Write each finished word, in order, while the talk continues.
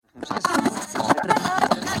Thank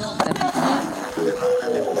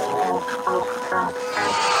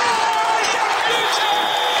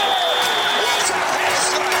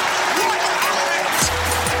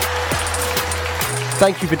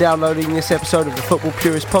you for downloading this episode of the Football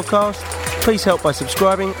Purist podcast. Please help by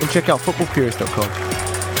subscribing and check out footballpurist.com.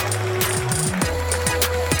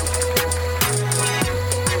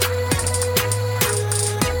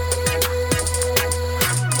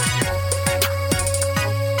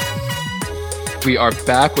 We are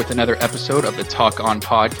back with another episode of the Talk On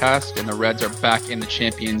podcast, and the Reds are back in the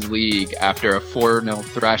Champions League after a 4-0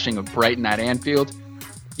 thrashing of Brighton at Anfield.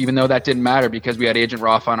 Even though that didn't matter because we had Agent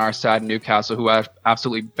Roth on our side in Newcastle, who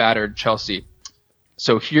absolutely battered Chelsea.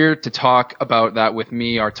 So here to talk about that with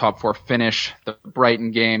me, our top four finish, the Brighton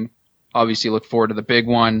game, obviously look forward to the big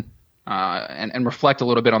one, and reflect a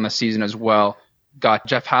little bit on the season as well. Got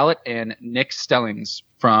Jeff Hallett and Nick Stellings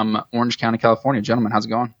from Orange County, California. Gentlemen, how's it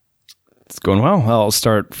going? It's going well. I'll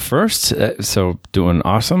start first. So doing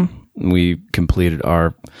awesome. We completed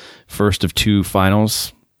our first of two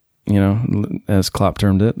finals, as Klopp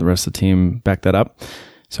termed it. The rest of the team backed that up.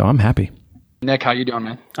 So I'm happy. Nick, how you doing,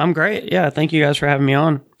 man? I'm great. Yeah, thank you guys for having me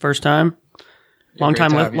on. First time. Long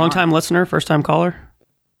time listener, first time caller.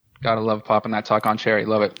 Gotta love popping that Talk On cherry.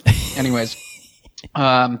 Love it. Anyways,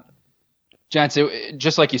 gents,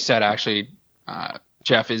 just like you said, actually,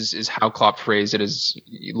 Jeff, is how Klopp phrased it. Is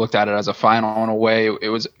you looked at it as a final in a way. It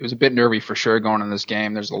was a bit nervy for sure going in this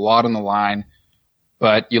game. There's a lot on the line,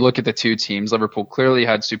 but you look at the two teams. Liverpool clearly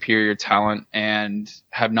had superior talent and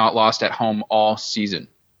have not lost at home all season.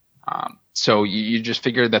 So you just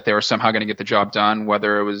figured that they were somehow going to get the job done,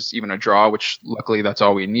 whether it was even a draw, which luckily that's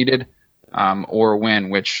all we needed, or a win,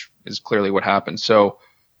 which is clearly what happened. So,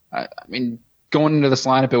 going into this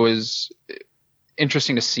lineup, it was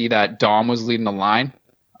interesting to see that Dom was leading the line.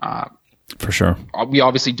 For sure. We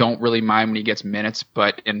obviously don't really mind when he gets minutes,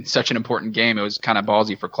 but in such an important game, it was kind of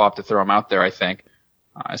ballsy for Klopp to throw him out there, I think,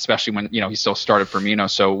 especially when, he still started Firmino.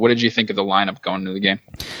 So what did you think of the lineup going into the game?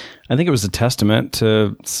 I think it was a testament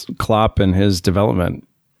to Klopp and his development,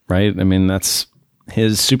 right? I mean, that's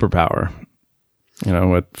his superpower,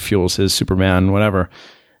 what fuels his Superman, whatever.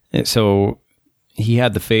 So he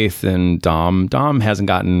had the faith in Dom. Dom hasn't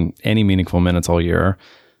gotten any meaningful minutes all year,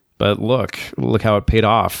 but look how it paid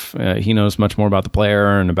off. He knows much more about the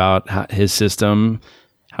player and about his system,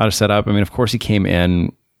 how to set up. I mean, of course, he came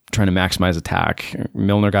in trying to maximize attack.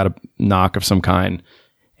 Milner got a knock of some kind,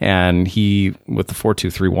 and he, with the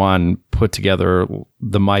 4-2-3-1, put together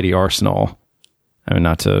the mighty Arsenal. I mean,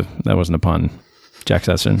 that wasn't a pun, Jack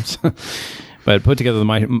Sessions. But put together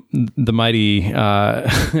the mighty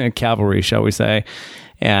cavalry, shall we say,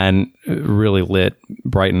 and really lit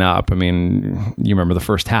Brighton up. I mean, you remember the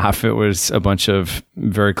first half, it was a bunch of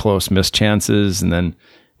very close missed chances. And then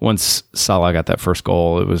once Salah got that first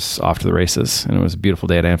goal, it was off to the races. And it was a beautiful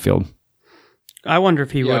day at Anfield. I wonder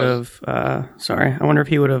if he would have, I wonder if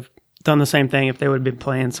he would have done the same thing if they would have been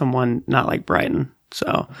playing someone not like Brighton.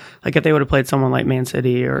 So, like if they would have played someone like Man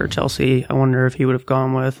City or Chelsea, I wonder if he would have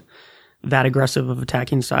gone with that aggressive of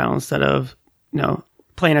attacking style instead of,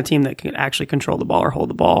 playing a team that can actually control the ball or hold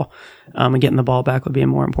the ball, and getting the ball back would be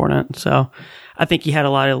more important. So I think he had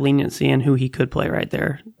a lot of leniency in who he could play right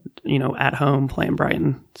there, at home playing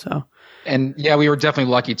Brighton. So, and yeah, we were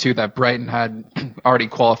definitely lucky too that Brighton had already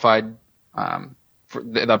qualified for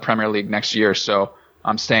the Premier League next year. So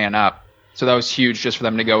I'm staying up. So that was huge just for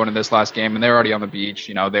them to go into this last game, and they're already on the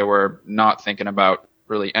beach. They were not thinking about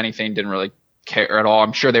really anything, didn't really care at all.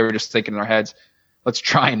 I'm sure they were just thinking in their heads, let's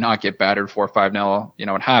try and not get battered 4-5-0.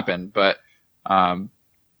 It happened, but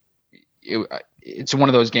it's one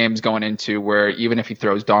of those games going into where even if he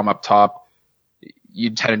throws Dom up top,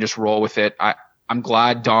 you tend to just roll with it. I'm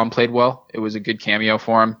glad Dom played well. It was a good cameo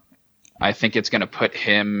for him. I think it's going to put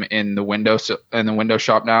him in the window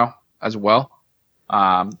shop now as well.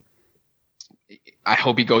 I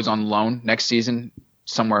hope he goes on loan next season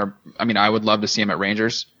somewhere. I mean, I would love to see him at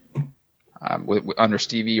Rangers. Under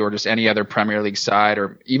Stevie or just any other Premier League side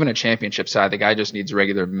or even a championship side. The guy just needs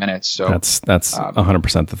regular minutes. So that's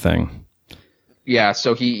 100% the thing. Yeah.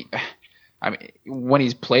 So when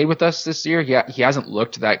he's played with us this year, he hasn't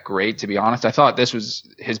looked that great, to be honest. I thought this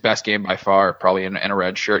was his best game by far, probably in a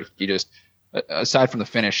red shirt. He just, aside from the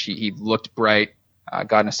finish, he looked bright,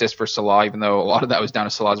 got an assist for Salah, even though a lot of that was down to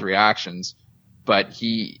Salah's reactions, but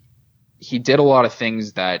he did a lot of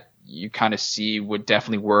things that you kind of see would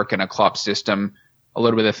definitely work in a Klopp system. A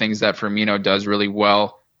little bit of things that Firmino does really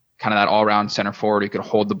well, kind of that all-round center forward. He could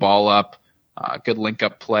hold the ball up, good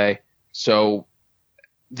link-up play. So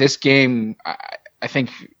this game, I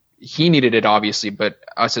think he needed it obviously, but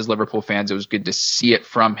us as Liverpool fans, it was good to see it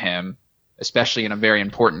from him, especially in a very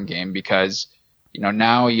important game, because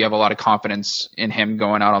now you have a lot of confidence in him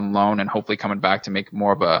going out on loan and hopefully coming back to make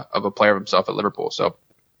more of a player of himself at Liverpool. So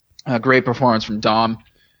a great performance from Dom.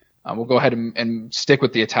 We'll go ahead and stick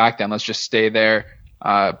with the attack then. Let's just stay there.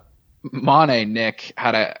 Mane, Nick,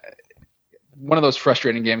 had one of those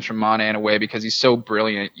frustrating games from Mane in a way, because he's so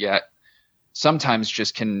brilliant, yet sometimes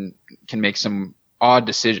just can make some odd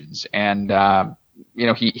decisions. And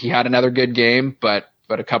he had another good game, but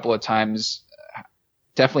a couple of times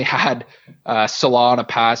definitely had Salah on a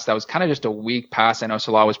pass that was kind of just a weak pass. I know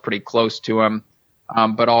Salah was pretty close to him,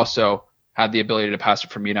 but also had the ability to pass to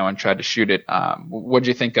Firmino and tried to shoot it. What did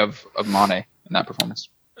you think of Mane in that performance?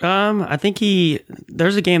 I think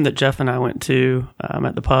there's a game that Jeff and I went to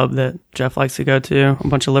at the pub that Jeff likes to go to, a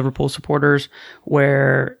bunch of Liverpool supporters,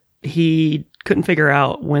 where he couldn't figure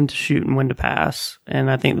out when to shoot and when to pass.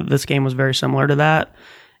 And I think that this game was very similar to that.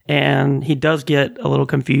 And he does get a little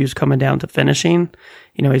confused coming down to finishing.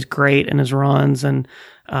 He's great in his runs and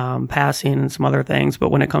passing and some other things. But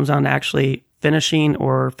when it comes down to actually finishing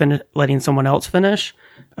or letting someone else finish,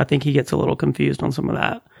 I think he gets a little confused on some of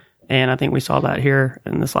that. And I think we saw that here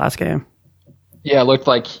in this last game. Yeah, it looked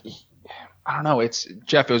like, I don't know, it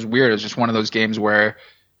was weird. It was just one of those games where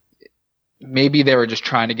maybe they were just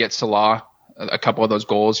trying to get Salah a couple of those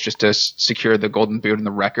goals just to secure the golden boot and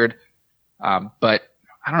the record. But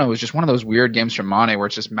I don't know, it was just one of those weird games from Mane where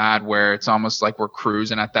it's just mad, where it's almost like we're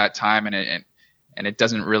cruising at that time, and it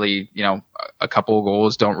doesn't really, a couple of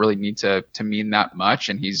goals don't really need to mean that much.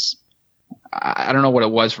 And I don't know what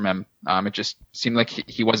it was from him. It just seemed like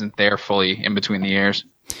he wasn't there fully in between the years.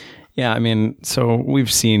 Yeah, I mean, so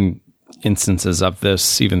we've seen instances of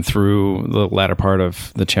this even through the latter part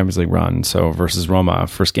of the Champions League run. So versus Roma,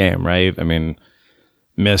 first game, right? I mean,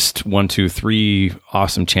 missed 1, 2, 3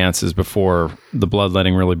 awesome chances before the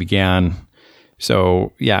bloodletting really began.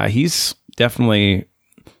 So yeah, he's definitely,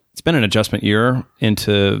 it's been an adjustment year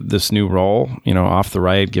into this new role, off the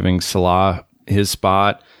right, giving Salah his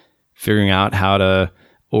spot, figuring out how to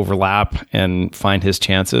overlap and find his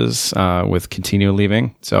chances with Coutinho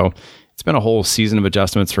leaving. So it's been a whole season of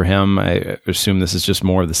adjustments for him. I assume this is just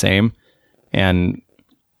more of the same. And,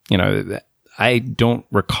 I don't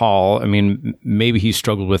recall, I mean, maybe he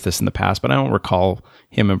struggled with this in the past, but I don't recall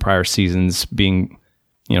him in prior seasons being,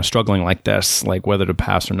 struggling like this, like whether to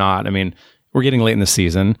pass or not. I mean, we're getting late in the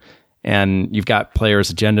season, and you've got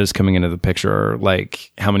players' agendas coming into the picture,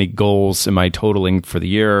 like how many goals am I totaling for the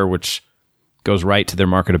year, which goes right to their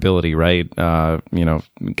marketability, right?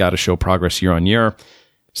 Got to show progress year on year.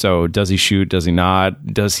 So does he shoot? Does he not?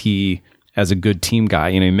 Does he, as a good team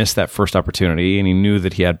guy, he missed that first opportunity, and he knew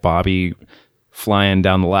that he had Bobby flying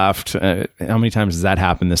down the left. How many times has that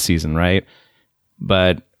happened this season, right?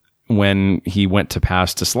 But when he went to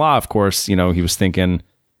pass to Salah, of course, he was thinking,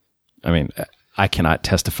 I mean, I cannot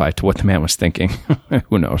testify to what the man was thinking.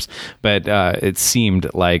 Who knows? But it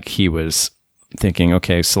seemed like he was thinking,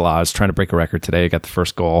 okay, Salah is trying to break a record today. Got the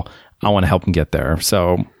first goal. I want to help him get there.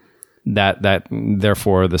 So that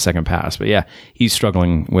therefore the second pass. But yeah, he's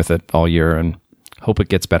struggling with it all year, and hope it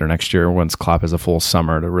gets better next year once Klopp has a full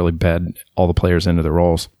summer to really bed all the players into their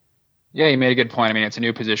roles. Yeah, you made a good point. I mean, it's a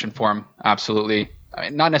new position for him. Absolutely. I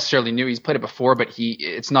mean, not necessarily new. He's played it before, but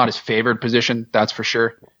it's not his favored position. That's for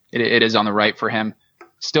sure. It is on the right for him.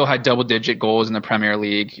 Still had double-digit goals in the Premier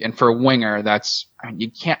League. And for a winger,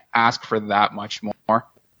 you can't ask for that much more.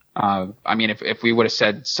 I mean, if we would have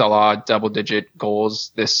said Salah double-digit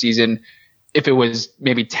goals this season, if it was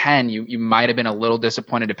maybe 10, you might have been a little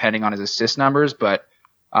disappointed depending on his assist numbers. But,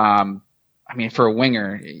 I mean, for a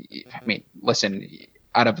winger, listen,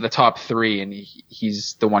 out of the top 3, and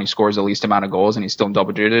he's the one who scores the least amount of goals, and he's still in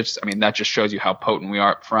double digits. I mean, that just shows you how potent we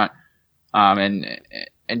are up front.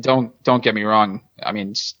 And don't get me wrong. I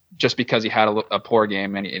mean, just because he had a poor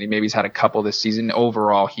game, and maybe he's had a couple this season,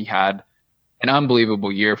 overall he had an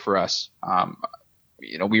unbelievable year for us.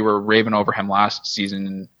 We were raving over him last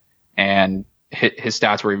season, and his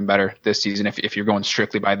stats were even better this season if you're going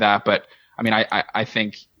strictly by that. But I mean, I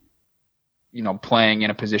think, playing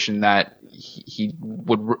in a position that he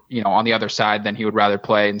would, on the other side, then he would rather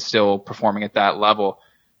play, and still performing at that level.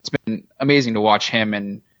 It's been amazing to watch him.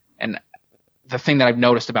 And the thing that I've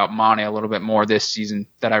noticed about Mane a little bit more this season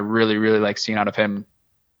that I really, really like seeing out of him.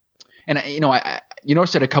 And, you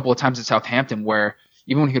noticed it a couple of times at Southampton, where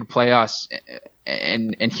even when he would play us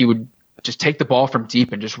and he would just take the ball from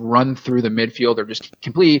deep and just run through the midfield, or just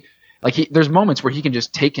completely, there's moments where he can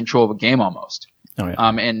just take control of a game almost. Oh, yeah.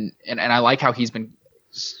 And I like how he's been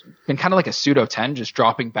kind of like a pseudo 10, just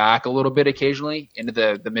dropping back a little bit occasionally into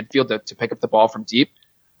the midfield to pick up the ball from deep.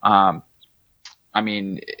 I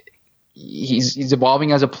mean, he's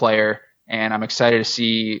evolving as a player, and I'm excited to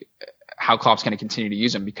see how Klopp's going to continue to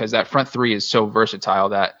use him, because that front three is so versatile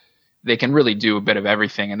that they can really do a bit of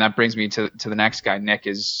everything. And that brings me to the next guy, Nick,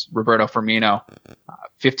 is Roberto Firmino.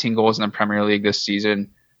 15 goals in the Premier League this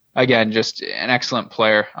season. Again, just an excellent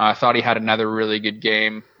player. I thought he had another really good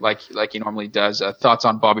game, like he normally does. Thoughts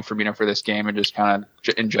on Bobby Firmino for this game and just kind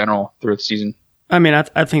of in general through the season? I mean,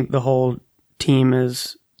 I think the whole team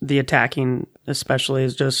is, the attacking especially,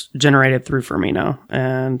 is just generated through Firmino.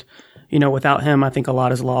 And, without him, I think a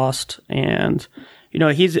lot is lost. And,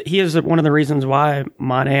 he is one of the reasons why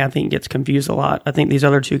Mane, I think, gets confused a lot. I think these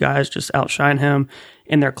other two guys just outshine him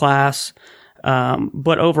in their class.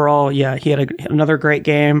 But overall, yeah, he had another great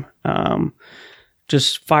game.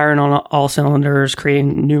 Just firing on all cylinders,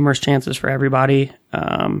 creating numerous chances for everybody.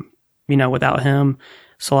 Without him,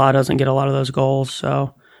 Salah doesn't get a lot of those goals.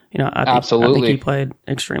 So, I think he played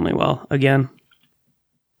extremely well again.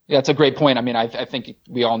 Yeah, it's a great point. I mean, I think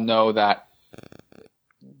we all know that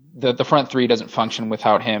the front three doesn't function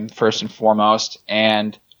without him first and foremost.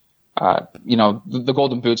 And, the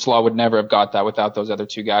Golden Boot, Salah would never have got that without those other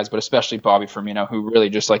two guys, but especially Bobby Firmino, who really,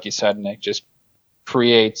 just like you said, Nick, just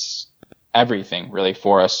creates everything really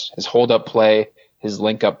for us. His hold-up play, his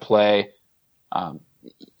link-up play.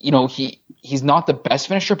 He's not the best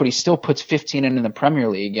finisher, but he still puts 15 in the Premier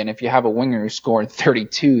League. And if you have a winger who's scoring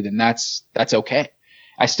 32, then that's okay.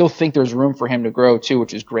 I still think there's room for him to grow too,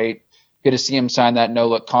 which is great. Good to see him sign that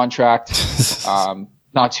no-look contract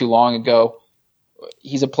not too long ago.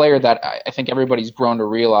 He's a player that I think everybody's grown to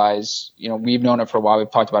realize. We've known it for a while.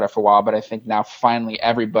 We've talked about it for a while, but I think now finally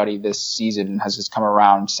everybody this season has just come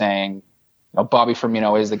around saying, Bobby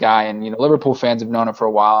Firmino is the guy. And, Liverpool fans have known it for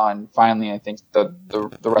a while. And finally, I think the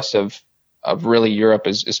rest of really Europe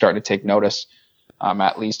is starting to take notice,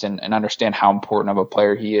 at least, and understand how important of a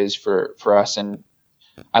player he is for us. And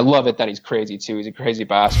I love it that he's crazy too. He's a crazy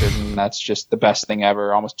bastard, and that's just the best thing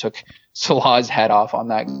ever. Almost took Salah's head off on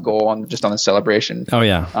that goal on the celebration. Oh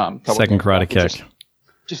yeah, second karate kick.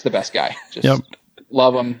 Just the best guy.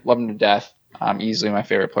 Love him to death. Easily my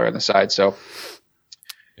favorite player on the side. So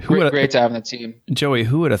great to have on the team. Joey,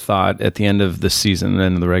 who would have thought at the end of the season, the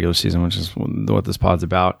end of the regular season, which is what this pod's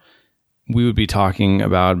about, we would be talking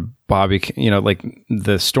about Bobby, like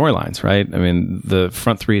the storylines, right? I mean, the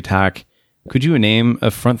front three attack. Could you name a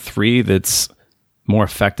front three that's more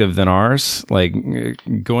effective than ours? Like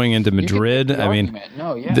going into Madrid, I mean,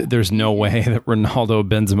 there's no way that Ronaldo,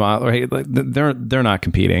 Benzema, right? Like they're not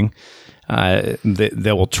competing.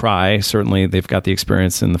 They will try. Certainly, they've got the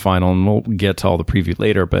experience in the final, and we'll get to all the preview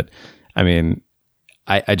later. But I mean,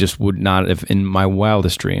 I just would not have, in my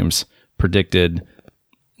wildest dreams, predicted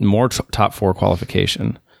more top four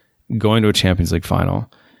qualification, going to a Champions League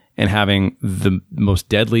final, and having the most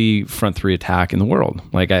deadly front three attack in the world.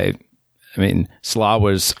 Like I mean, Salah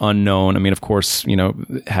was unknown. I mean, of course,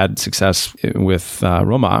 had success with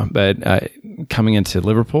Roma, but coming into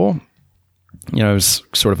Liverpool, it was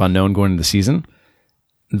sort of unknown going into the season.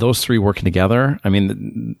 Those three working together, I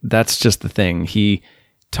mean, that's just the thing. He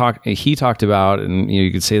talked about, and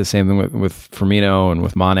you could say the same thing with Firmino and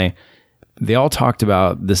with Mane. They all talked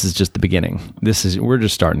about, this is just the beginning. We're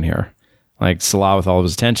just starting here. Like Salah with all of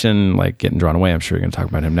his attention, like getting drawn away. I'm sure you're going to talk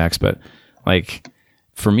about him next, but like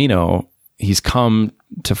Firmino, he's come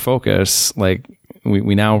to focus. Like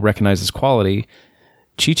we now recognize his quality.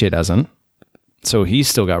 Chiche doesn't, so he's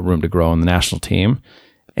still got room to grow in the national team,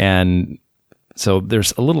 and so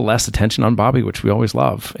there's a little less attention on Bobby, which we always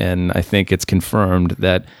love. And I think it's confirmed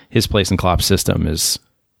that his place in Klopp's system is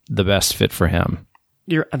the best fit for him.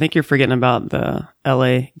 I think you're forgetting about the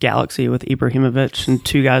LA Galaxy with Ibrahimovic and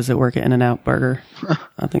two guys that work at In-N-Out Burger.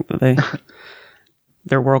 I think that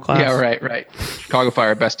they're world class. Yeah, right. Chicago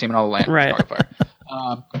Fire, best team in all the land. Right. Chicago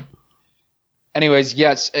Fire. Anyways,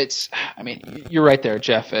 yes, I mean, you're right there,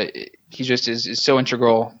 Jeff. He just is so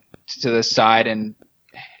integral to the side, and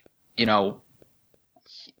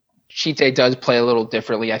Chiche does play a little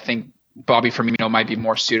differently. I think Bobby Firmino might be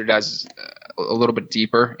more suited as a little bit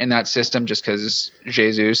deeper in that system, just because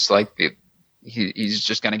Jesus, he's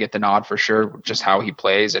just going to get the nod for sure, just how he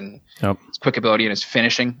plays and his quick ability and his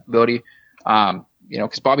finishing ability.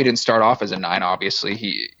 Because Bobby didn't start off as a 9. Obviously,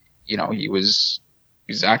 he's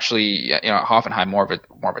actually at Hoffenheim more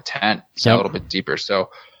of a 10, so a little bit deeper.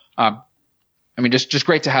 So, I mean, just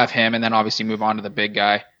great to have him, and then obviously move on to the big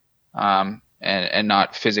guy, and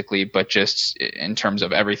not physically, but just in terms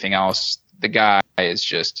of everything else. The guy is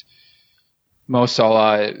just Mo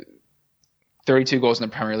Salah, 32 goals in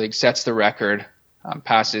the Premier League, sets the record,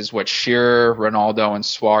 passes Shearer, Ronaldo, and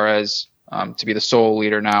Suarez to be the sole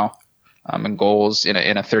leader now and goals in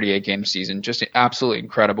a 38 game season. Just absolutely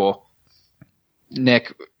incredible.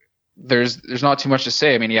 Nick, there's not too much to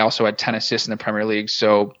say. I mean, he also had 10 assists in the Premier League,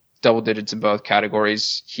 so double digits in both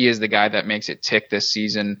categories. He is the guy that makes it tick this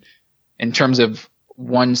season. In terms of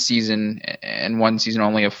one season and one season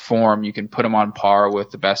only of form, you can put him on par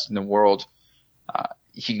with the best in the world.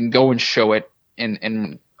 He can go and show it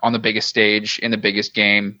in on the biggest stage, in the biggest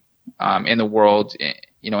game in the world,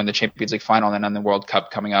 in the Champions League final and then the World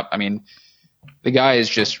Cup coming up. I mean, the guy is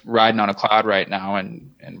just riding on a cloud right now,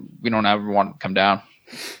 and we don't ever want him to come down.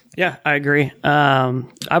 Yeah, I agree. I've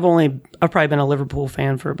probably been a Liverpool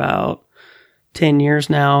fan for about 10 years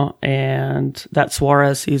now, and that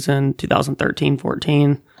Suarez season,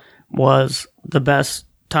 2013-14, was the best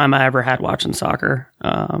time I ever had watching soccer.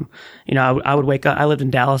 I would wake up. I lived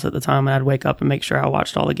in Dallas at the time, and I'd wake up and make sure I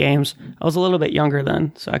watched all the games. I was a little bit younger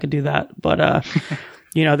then, so I could do that. But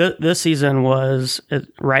this season was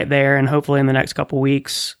right there, and hopefully in the next couple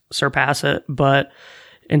weeks surpass it. But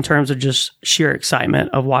in terms of just sheer excitement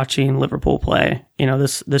of watching Liverpool play,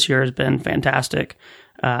 this year has been fantastic.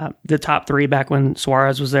 The top three back when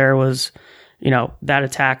Suarez was there was, that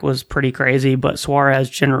attack was pretty crazy, but Suarez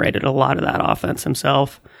generated a lot of that offense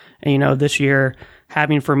himself. And, this year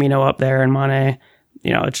having Firmino up there and Mane,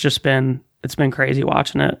 it's been crazy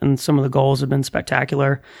watching it. And some of the goals have been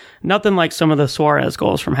spectacular. Nothing like some of the Suarez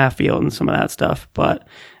goals from half field and some of that stuff. But,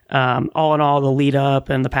 all in all, the lead up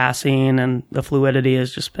and the passing and the fluidity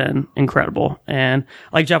has just been incredible. And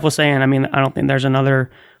like Jeff was saying, I mean, I don't think there's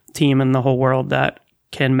another team in the whole world that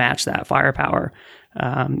can match that firepower.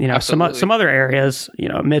 Some other areas,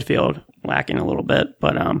 midfield lacking a little bit,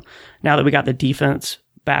 but now that we got the defense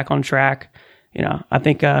back on track, I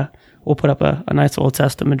think we'll put up a nice little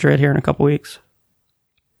test to Madrid here in a couple weeks.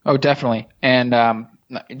 Oh, definitely. And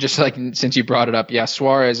just like since you brought it up, yeah,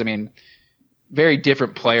 Suarez, I mean, very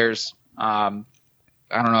different players. I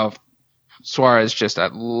don't know if Suarez, I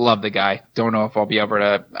love the guy. Don't know if I'll be able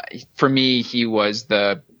to. For me, he was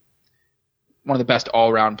one of the best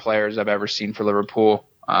all-round players I've ever seen for Liverpool.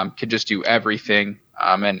 Could just do everything,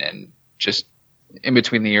 and just in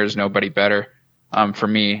between the ears, nobody better for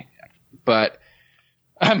me. But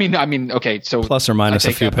I mean, okay, so plus or minus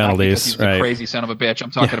a few penalties, he's right? A crazy son of a bitch.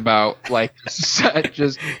 I'm talking about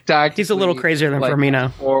just he's a little crazier than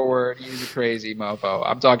Firmino. Forward, he's a crazy mofo.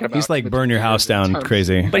 I'm talking about he's like burn your house down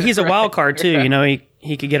crazy. But he's a wild card too.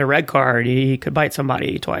 He could get a red card. He could bite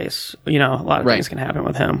somebody twice. A lot of things can happen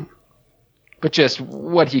with him. But just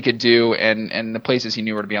what he could do and the places he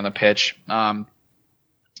knew where to be on the pitch,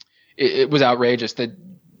 it was outrageous.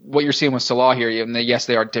 What you're seeing with Salah here, yes,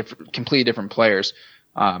 they are completely different players.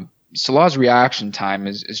 Salah's reaction time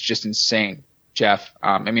is just insane, Jeff.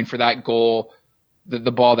 I mean, for that goal,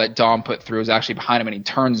 the ball that Dom put through is actually behind him, and he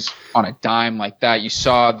turns on a dime like that. You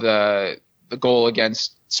saw the goal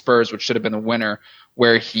against Spurs, which should have been the winner,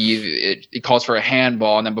 where he calls for a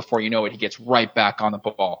handball, and then before you know it, he gets right back on the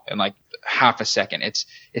ball in like half a second. It's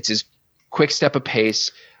his quick step of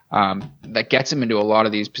pace that gets him into a lot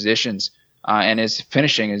of these positions, and his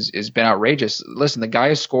finishing has been outrageous. Listen, the guy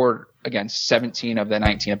has scored against 17 of the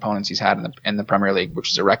 19 opponents he's had in the Premier League, which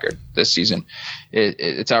is a record this season.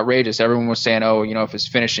 It's outrageous. Everyone was saying, if his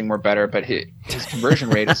finishing were better, but his conversion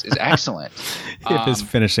rate is excellent. If his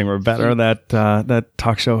finishing were better, that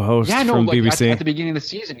talk show host from BBC at the beginning of the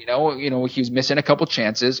season, he was missing a couple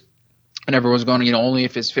chances, and everyone was going, only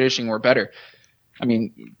if his finishing were better. I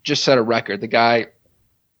mean, just set a record. The guy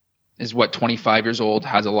is 25 years old,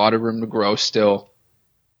 has a lot of room to grow still.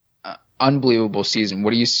 Unbelievable season.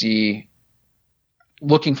 What do you see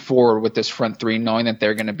looking forward with this front three, knowing that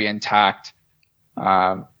they're going to be intact,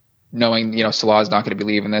 knowing, Salah is not going to be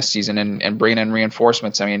leaving this season and bringing in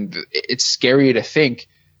reinforcements? I mean, it's scary to think.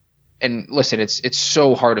 And listen, it's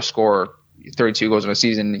so hard to score 32 goals in a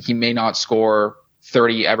season. He may not score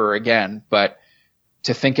 30 ever again, but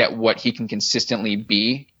to think at what he can consistently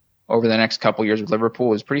be over the next couple of years with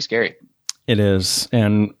Liverpool is pretty scary. It is.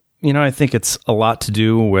 And, I think it's a lot to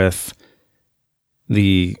do with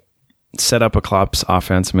the setup of Klopp's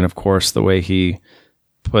offense. I mean, of course, the way he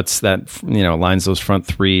puts that, lines those front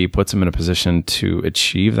three, puts him in a position to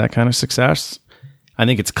achieve that kind of success. I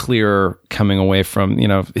think it's clear coming away from,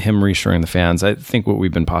 him reassuring the fans. I think what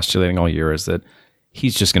we've been postulating all year is that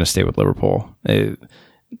he's just going to stay with Liverpool.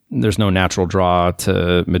 There's no natural draw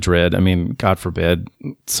to Madrid. I mean, God forbid,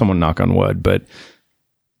 someone knock on wood, but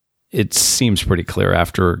it seems pretty clear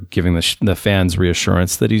after giving the fans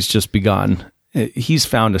reassurance that he's just begun. He's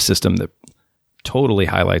found a system that totally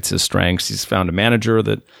highlights his strengths. He's found a manager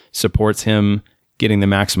that supports him getting the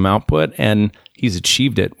maximum output, and he's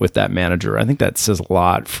achieved it with that manager. I think that says a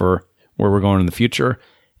lot for where we're going in the future.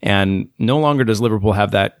 And no longer does Liverpool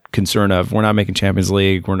have that concern of we're not making Champions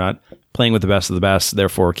League, we're not playing with the best of the best,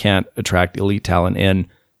 therefore can't attract elite talent in.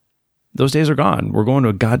 Those days are gone. We're going to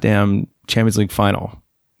a goddamn Champions League final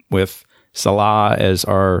with Salah as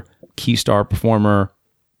our key star performer.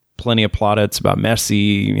 Plenty of plaudits about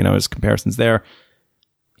Messi, his comparisons there.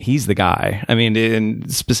 He's the guy. I mean, in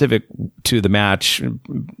specific to the match,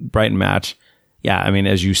 Brighton match, yeah, I mean,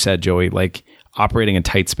 as you said, Joey, like operating in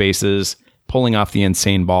tight spaces, pulling off the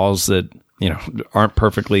insane balls that, aren't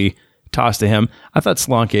perfectly tossed to him. I thought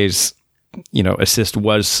Solanke's, assist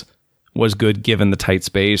was good given the tight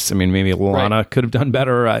space. I mean, maybe Lallana could have done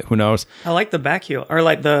better. Who knows? I like the back heel, or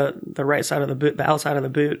like the right side of the boot, the outside of the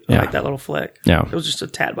boot. I like that little flick. Yeah. It was just a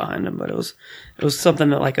tad behind him, but it was something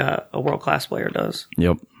that like a world-class player does.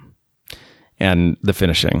 Yep. And the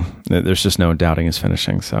finishing. There's just no doubting his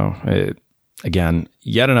finishing. So, again,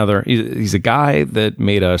 yet another. He's a guy that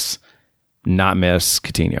made us not miss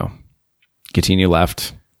Coutinho. Coutinho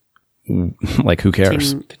left. Like, who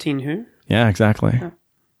cares? Coutinho who? Yeah, exactly. Yeah.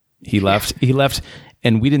 He left,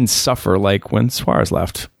 and we didn't suffer like when Suarez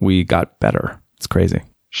left. We got better. It's crazy.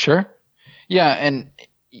 Sure. Yeah, and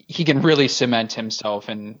he can really cement himself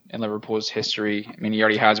in Liverpool's history. I mean, he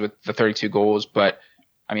already has with the 32 goals, but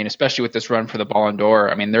I mean, especially with this run for the Ballon d'Or,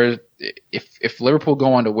 I mean, if Liverpool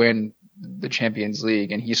go on to win the Champions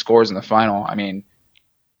League and he scores in the final, I mean,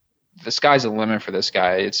 the sky's the limit for this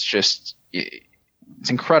guy. It's just, it's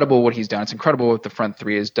incredible what he's done. It's incredible what the front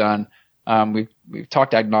three has done. We've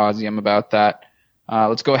talked ad nauseum about that.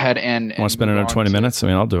 Let's go ahead and want to spend another 20 minutes? I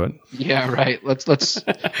mean, I'll do it. Yeah, right. Let's.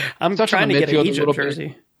 I'm trying to get an Egypt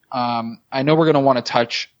jersey. I know we're going to want to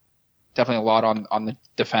touch definitely a lot on the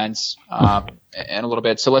defense in a little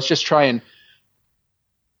bit. So let's just try and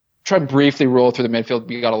briefly roll through the midfield.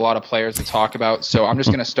 We got a lot of players to talk about, so I'm just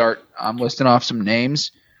going to start listing off some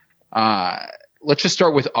names. Let's just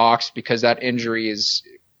start with Ox because that injury is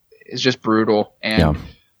just brutal, and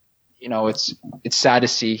it's sad to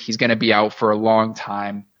see he's going to be out for a long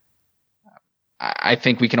time. I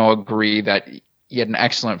think we can all agree that he had an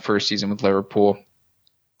excellent first season with Liverpool.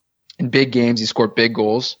 In big games, he scored big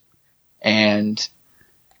goals, and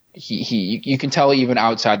you can tell even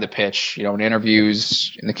outside the pitch, in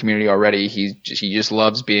interviews in the community already, he just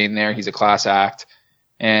loves being there. He's a class act,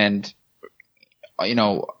 and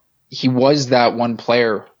he was that one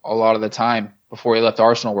player a lot of the time before he left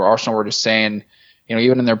Arsenal, where Arsenal were just saying,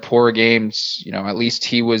 even in their poor games, at least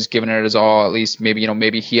he was giving it his all. At least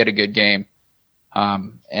maybe he had a good game,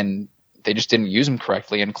 and they just didn't use him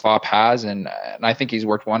correctly. And Klopp has, and I think he's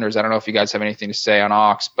worked wonders. I don't know if you guys have anything to say on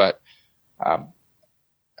Ox, but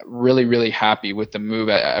really, really happy with the move.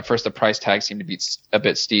 At first, the price tag seemed to be a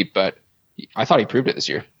bit steep, but I thought he proved it this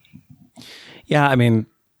year. Yeah, I mean,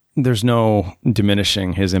 there's no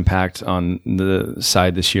diminishing his impact on the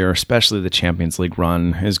side this year, especially the Champions League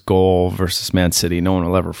run. His goal versus Man City, no one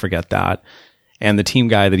will ever forget that. And the team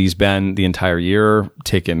guy that he's been the entire year,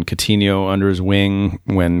 taking Coutinho under his wing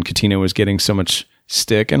when Coutinho was getting so much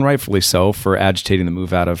stick, and rightfully so, for agitating the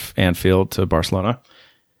move out of Anfield to Barcelona.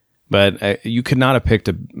 But you could not have picked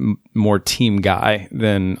a more team guy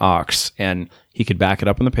than Ox, and he could back it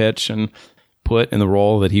up on the pitch and put in the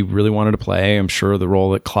role that he really wanted to play. I'm sure the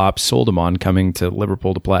role that Klopp sold him on coming to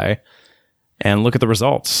Liverpool to play. And look at the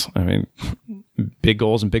results. I mean, big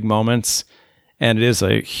goals and big moments. And it is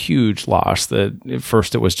a huge loss that at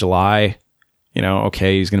first it was July.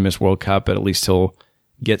 Okay, he's going to miss World Cup, but at least he'll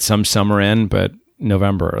get some summer in. But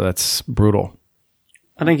November, that's brutal.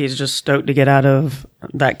 I think he's just stoked to get out of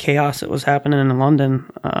that chaos that was happening in London.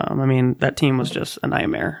 I mean, that team was just a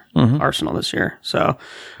nightmare, Arsenal this year. So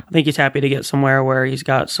I think he's happy to get somewhere where he's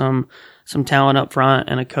got some talent up front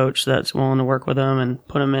and a coach that's willing to work with him and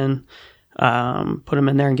put him in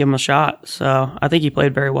there and give him a shot. So I think he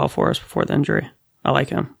played very well for us before the injury. I like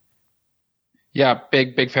him. Yeah,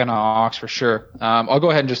 big fan of Ox for sure. I'll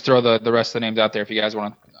go ahead and just throw the rest of the names out there. If you guys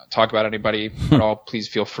want to talk about anybody at all, please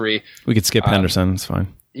feel free. We could skip Henderson. It's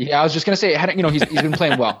fine. Yeah, I was just gonna say, he's been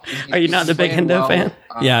playing well. Are you not the big Hendo fan?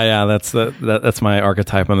 Yeah, that's my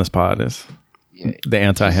archetype on this pod is the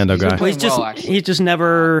anti-Hendo guy.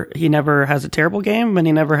 Well, he never has a terrible game, and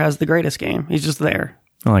he never has the greatest game. He's just there.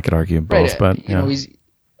 Well, I could argue both, but he's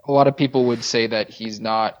a lot of people would say that he's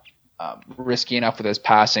not risky enough with his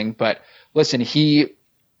passing, but listen,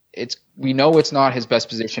 we know it's not his best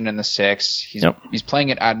position in the six. He's playing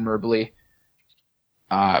it admirably.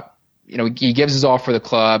 He gives his all for the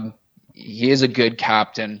club. He is a good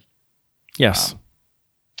captain. Yes.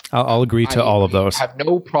 I'll agree to all of those. I have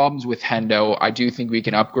no problems with Hendo. I do think we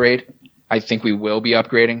can upgrade. I think we will be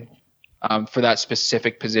upgrading for that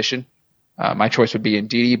specific position. My choice would be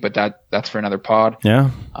Ndidi, but that's for another pod.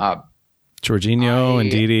 Yeah. Jorginho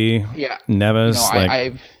and Ndidi,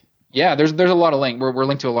 Neves. There's a lot of link. We're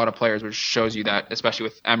linked to a lot of players, which shows you that, especially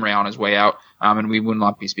with Emre on his way out. And we would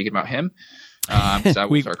not be speaking about him. Because I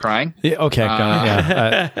will start crying. Yeah, okay,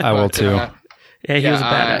 I will too. He was a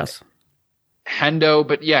badass.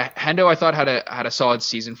 Hendo I thought had a solid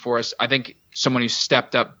season for us. I think someone who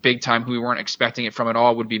stepped up big time, who we weren't expecting it from at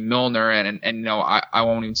all, would be Milner. And I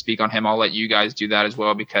won't even speak on him. I'll let you guys do that as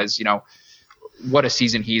well, because what a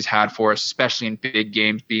season he's had for us, especially in big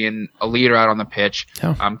games, being a leader out on the pitch,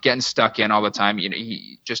 getting stuck in all the time.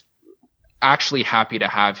 He just actually happy to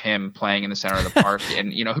have him playing in the center of the park.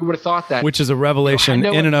 And, who would have thought that? Which is a revelation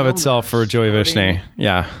in and of itself for Joey Vishny.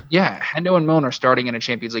 Yeah. Yeah. Hendo and Milner starting in a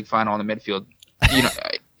Champions League final in the midfield.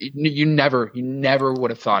 You never would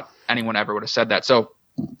have thought anyone ever would have said that. So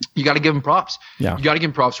you got to give him props. Yeah. You got to give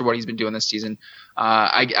him props for what he's been doing this season.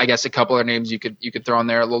 I guess a couple of names you could throw in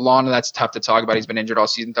there. Lallana, that's tough to talk about. He's been injured all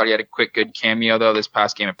season. Thought he had a quick, good cameo though this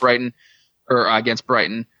past game at Brighton, or against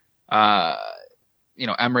Brighton.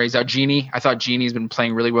 Emre's out. Gini, I thought Gini's been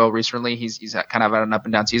playing really well recently. He's kind of had an up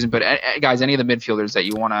and down season. But guys, any of the midfielders that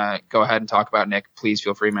you want to go ahead and talk about, Nick, please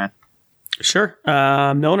feel free, man. Sure.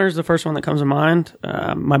 Milner's the first one that comes to mind.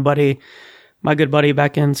 My good buddy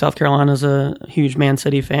back in South Carolina is a huge Man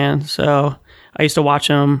City fan. So I used to watch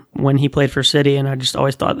him when he played for City, and I just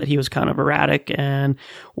always thought that he was kind of erratic and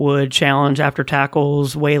would challenge after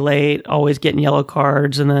tackles way late, always getting yellow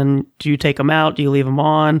cards. And then do you take him out? Do you leave him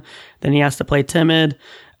on? Then he has to play timid.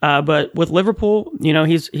 But with Liverpool,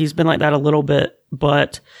 he's been like that a little bit,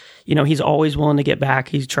 but he's always willing to get back.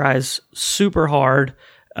 He tries super hard.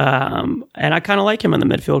 And I kind of like him in the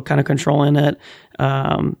midfield, kind of controlling it.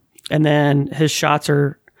 And then his shots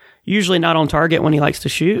are usually not on target when he likes to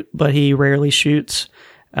shoot, but he rarely shoots.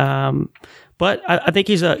 But I think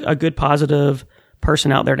he's a good positive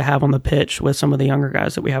person out there to have on the pitch with some of the younger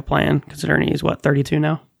guys that we have playing, considering he's 32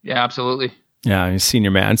 now? Yeah, absolutely. Yeah, he's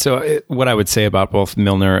senior man. So what I would say about both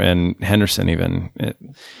Milner and Henderson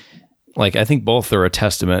I think both are a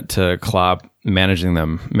testament to Klopp managing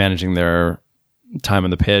their time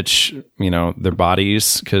on the pitch, their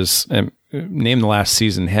bodies, because name the last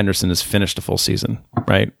season Henderson has finished a full season,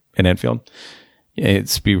 right, in Anfield.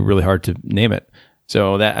 It's be really hard to name it.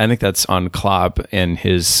 So that I think that's on Klopp and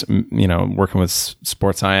his, working with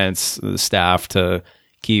sports science, the staff to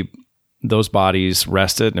keep those bodies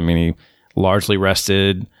rested. I mean, he largely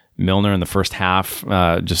rested Milner in the first half,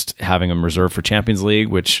 just having him reserved for Champions League,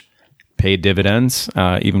 which paid dividends,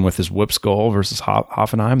 even with his whoops goal versus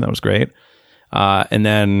Hoffenheim. That was great. And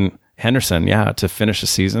then Henderson, to finish the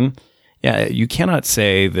season. Yeah, you cannot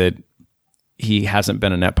say that he hasn't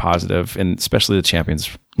been a net positive, and especially the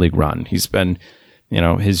Champions League run. He's been,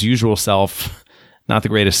 his usual self, not the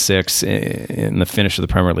greatest six in the finish of the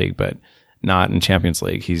Premier League, but not in Champions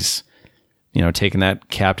League. He's, taken that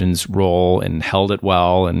captain's role and held it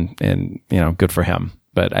well, and good for him.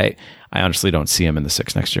 But I honestly don't see him in the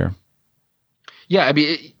six next year. Yeah, I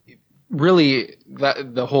mean, really,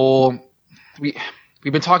 the whole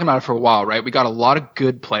we've been talking about it for a while, right? We got a lot of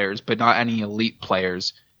good players, but not any elite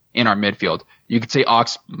players in our midfield. You could say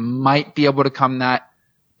Ox might be able to come that,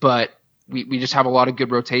 but we just have a lot of good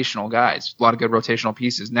rotational guys, a lot of good rotational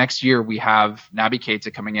pieces. Next year, we have Naby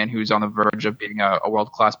Keita coming in, who's on the verge of being a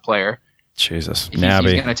world-class player. Jesus,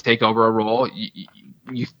 Naby. He's going to take over a role.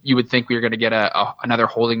 You would think we were going to get another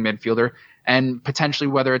holding midfielder, and potentially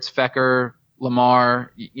whether it's Fecker,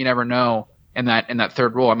 Lamar, you never know. In that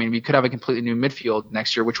third role, I mean, we could have a completely new midfield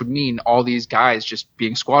next year, which would mean all these guys just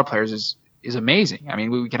being squad players is amazing. I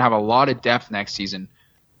mean, we can have a lot of depth next season.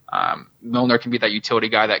 Milner can be that utility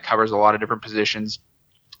guy that covers a lot of different positions.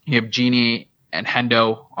 You have Gini and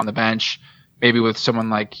Hendo on the bench, maybe with someone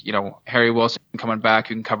like Harry Wilson coming back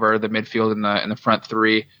who can cover the midfield in the front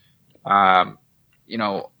three. There's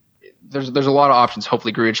a lot of options.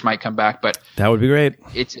 Hopefully, Grujic might come back, but that would be great.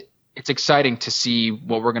 It's exciting to see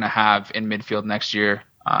what we're going to have in midfield next year.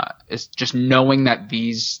 It's just knowing that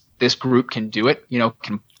this group can do it,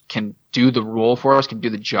 can do the role for us, can do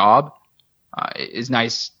the job, is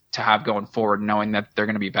nice to have going forward, knowing that they're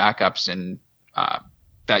going to be backups and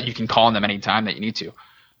that you can call on them anytime that you need to.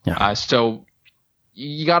 Yeah. So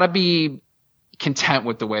you got to be content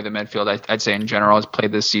with the way the midfield, I'd say in general, has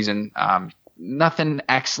played this season. Nothing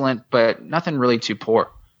excellent, but nothing really too poor.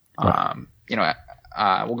 Right.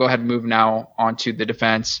 We'll go ahead and move now on to the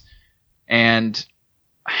defense. And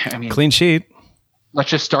I mean, clean sheet. Let's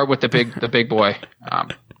just start with the big boy.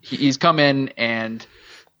 He's come in and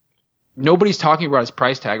nobody's talking about his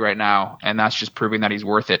price tag right now, and that's just proving that he's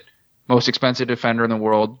worth it. Most expensive defender in the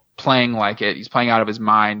world, playing like it. He's playing out of his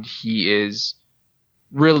mind. He is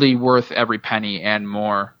really worth every penny and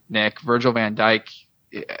more, Nick. Virgil van Dijk,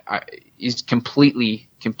 he's completely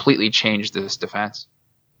changed this defense.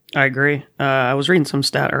 I agree. I was reading some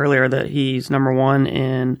stat earlier that he's number one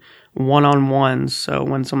in one-on-ones. So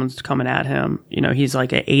when someone's coming at him, he's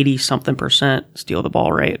like at 80-something% steal the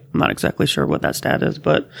ball rate. I'm not exactly sure what that stat is,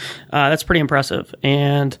 but that's pretty impressive.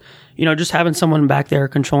 And, just having someone back there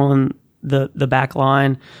controlling the back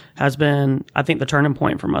line has been, I think, the turning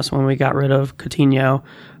point from us when we got rid of Coutinho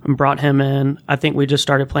and brought him in. I think we just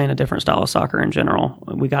started playing a different style of soccer in general.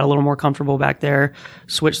 We got a little more comfortable back there,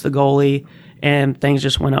 switched the goalie, and things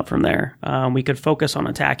just went up from there. We could focus on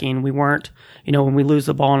attacking. We weren't, when we lose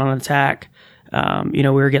the ball on an attack, we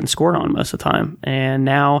were getting scored on most of the time. And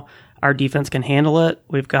now our defense can handle it.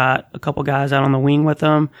 We've got a couple guys out on the wing with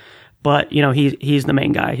him, but he's the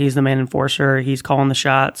main guy. He's the main enforcer. He's calling the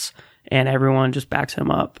shots, and everyone just backs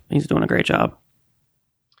him up. He's doing a great job.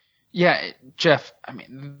 Yeah, Jeff. I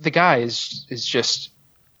mean, the guy is just.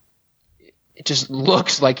 It just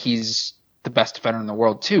looks like he's the best defender in the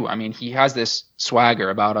world too. I mean, he has this swagger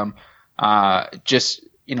about him.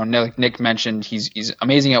 Like Nick mentioned, he's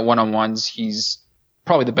amazing at one-on-ones. He's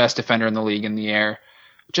probably the best defender in the league in the air.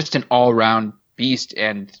 Just an all-round beast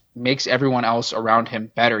and makes everyone else around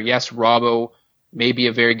him better. Yes, Robbo may be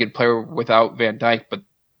a very good player without Van Dijk, but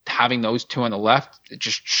having those two on the left, it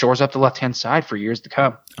just shores up the left-hand side for years to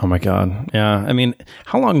come. Oh my God. Yeah. I mean,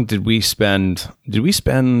 how long did we spend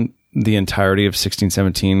the entirety of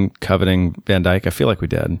 16-17 coveting Van Dijk? I feel like we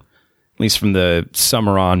did, at least from the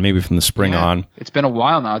summer on, maybe from the spring on. It's been a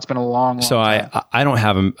while now. It's been a long time. So I don't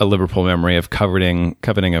have a Liverpool memory of coveting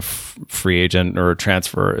a free agent or a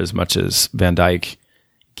transfer as much as Van Dijk,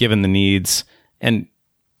 given the needs. And,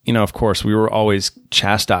 of course, we were always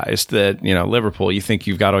chastised that, Liverpool, you think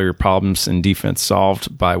you've got all your problems in defense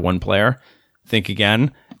solved by one player. Think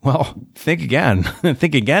again. Well, think again.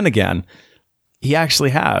 Think again. He actually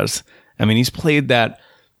has. I mean, he's played that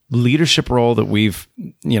leadership role that we've,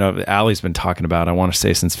 Ali's been talking about, I want to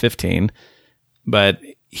say since 15, but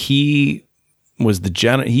he is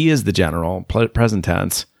the general, present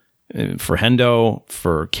tense, for Hendo,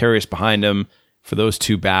 for Karius behind him, for those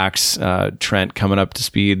two backs, Trent coming up to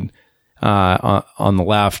speed on the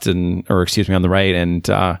left on the right, and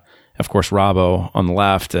of course Robbo on the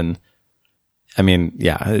left. And I mean,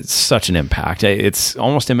 yeah, it's such an impact. It's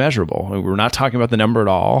almost immeasurable. We're not talking about the number at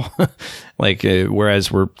all.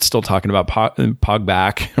 Whereas we're still talking about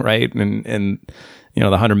Pogba, right? And the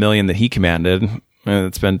 100 million that he commanded,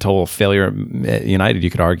 it's been total failure at United, you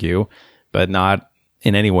could argue, but not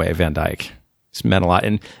in any way Van Dijk. It's meant a lot.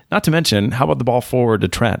 And not to mention, how about the ball forward to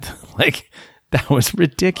Trent? That was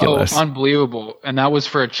ridiculous. Oh, unbelievable. And that was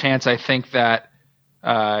for a chance, I think that,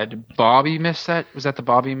 did Bobby miss that? Was that the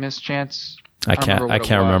Bobby missed chance? I can't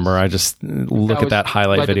remember. I just look at that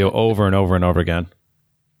highlight video over and over and over again.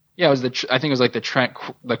 Yeah, I think it was like the Trent,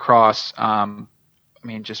 the cross.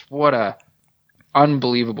 Just what a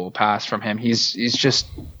unbelievable pass from him. He's just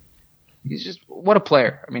what a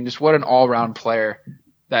player. I mean, just what an all-round player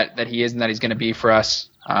that he is and that he's going to be for us.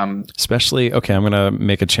 Especially, okay, I'm going to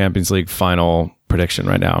make a Champions League final prediction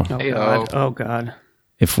right now. Oh God.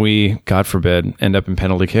 If we, God forbid, end up in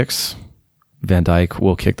penalty kicks, Van Dijk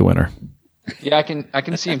will kick the winner. Yeah, I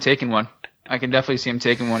can see him taking one. I can definitely see him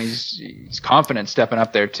taking one. He's confident stepping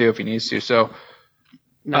up there too if he needs to. So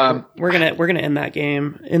we're gonna end that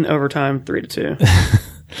game in overtime, 3-2,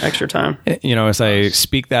 extra time. As I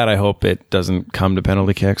speak that, I hope it doesn't come to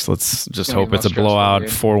penalty kicks. Let's just hope it's a blowout,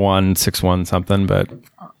 4-1, 6-1, something. But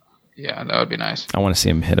yeah, that would be nice. I want to see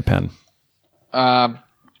him hit a pen.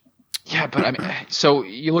 Yeah, but I mean, so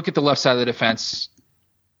you look at the left side of the defense,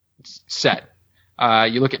 it's set.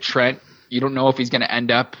 You look at Trent. You don't know if he's going to end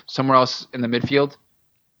up somewhere else in the midfield,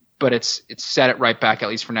 but it's set it right back, at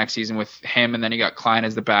least for next season, with him. And then you got Klein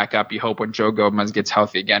as the backup. You hope when Joe Gomez gets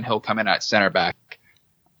healthy again, he'll come in at center back.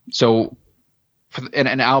 So,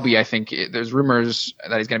 and Albie, I think there's rumors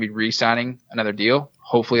that he's going to be re-signing another deal.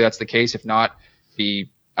 Hopefully that's the case. If not,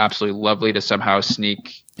 be absolutely lovely to somehow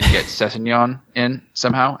sneak and get Sessegnon in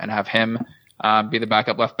somehow and have him be the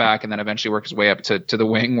backup left back, and then eventually work his way up to the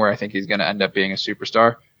wing, where I think he's going to end up being a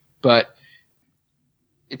superstar. But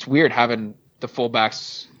it's weird having the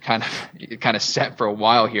fullbacks kind of set for a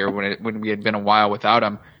while here when we had been a while without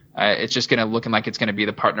him. It's just looking like it's going to be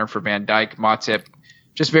the partner for Van Dijk. Matip,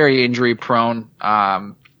 just very injury prone.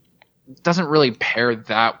 Doesn't really pair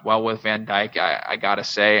that well with Van Dijk, I gotta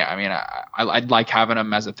say. I mean, I'd like having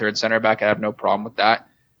him as a third center back. I have no problem with that.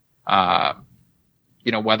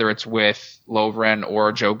 Whether it's with Lovren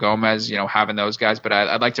or Joe Gomez, having those guys, but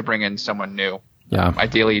I'd like to bring in someone new. Yeah.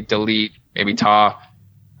 Ideally, delete maybe Ta,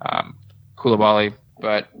 Koulibaly,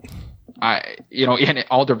 but and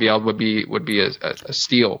Alderweireld would be a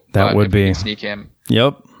steal. That would be sneak him.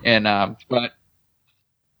 Yep. And but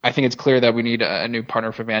I think it's clear that we need a new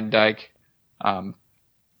partner for Van Dijk.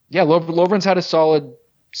 Lovren's had a solid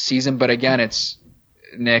season, but again, it's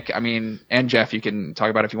Nick. I mean, and Jeff, you can talk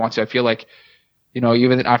about it if you want to. I feel like,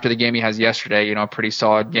 even after the game he has yesterday, a pretty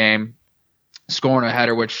solid game, scoring a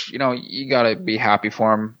header, which, you got to be happy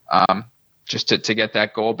for him just to get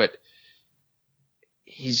that goal. But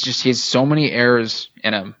he has so many errors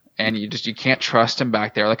in him, and you can't trust him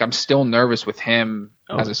back there. Like, I'm still nervous with him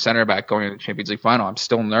as a center back going to the Champions League final. I'm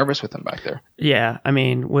still nervous with him back there. Yeah, I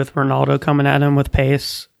mean, with Ronaldo coming at him with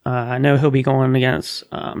pace, I know he'll be going against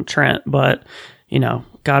Trent, but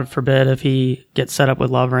God forbid if he gets set up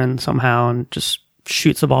with Lovren somehow and just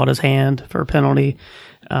shoots the ball at his hand for a penalty.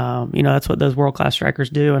 That's what those world-class strikers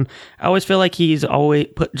do. And I always feel like he's always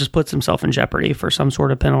puts himself in jeopardy for some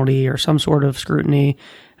sort of penalty or some sort of scrutiny.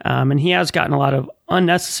 And he has gotten a lot of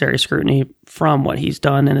unnecessary scrutiny from what he's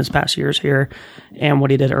done in his past years here and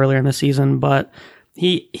what he did earlier in the season. But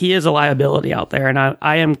he is a liability out there. And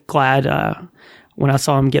I am glad, when I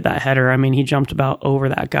saw him get that header, I mean, he jumped about over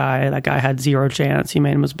that guy. That guy had zero chance. He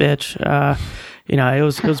made him his bitch.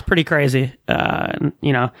 It was pretty crazy.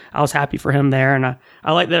 I was happy for him there. And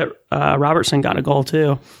I like that Robertson got a goal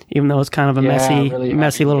too, even though it's kind of a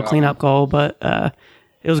messy little cleanup goal. But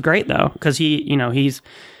it was great though, because he's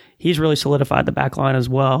really solidified the back line as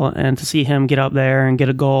well. And to see him get up there and get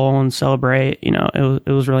a goal and celebrate, it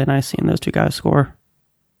was really nice seeing those two guys score.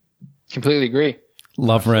 Completely agree.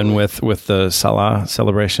 Lovren with the Salah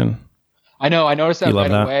celebration. I know. I noticed that right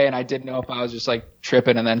away, and I didn't know if I was just like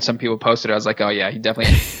tripping. And then some people posted it. I was like, oh yeah, he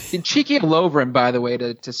definitely. Cheeky of Lovren, by the way,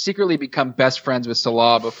 to secretly become best friends with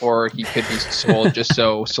Salah before he could be sold, just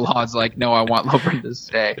so Salah's like, no, I want Lovren to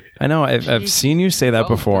stay. I know. I've seen you say that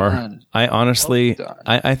before. Done. I honestly,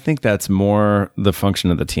 I think that's more the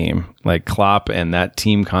function of the team, like Klopp and that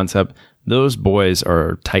team concept. Those boys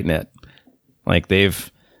are tight knit. Like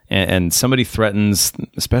and somebody threatens,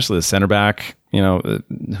 especially the center back,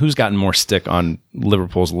 who's gotten more stick on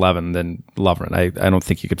Liverpool's 11 than Lovren? I don't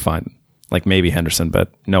think you could find, like maybe Henderson,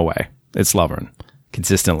 but no way. It's Lovren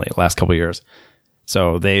consistently last couple of years.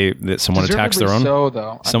 So someone attacks their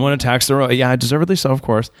own. Someone attacks their own. Yeah, deservedly so, of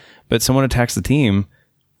course. But someone attacks the team.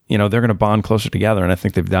 They're going to bond closer together, and I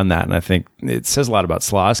think they've done that. And I think it says a lot about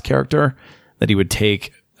Salah's character that he would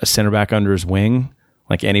take a center back under his wing,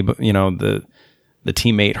 like any, the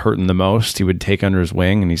teammate hurting the most, he would take under his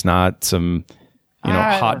wing, and he's not some,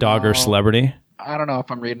 hot dog or celebrity. I don't know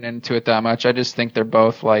if I'm reading into it that much. I just think they're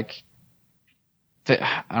both like,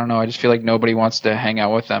 I don't know. I just feel like nobody wants to hang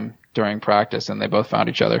out with them during practice, and they both found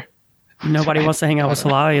each other. Nobody wants to hang out with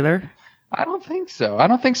Salah either. I don't think so. I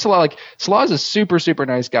don't think Salah is a super, super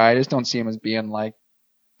nice guy. I just don't see him as being like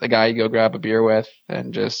the guy you go grab a beer with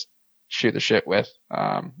and just shoot the shit with.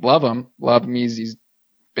 Love him. He's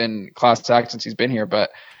been class act since he's been here, but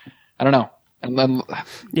I don't know. And then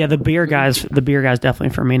the beer guys definitely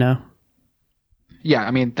Firmino. Yeah,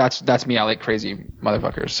 I mean that's me. I like crazy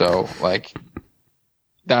motherfuckers. So like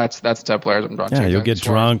that's the type of players I'm drawn to. Yeah, you'll get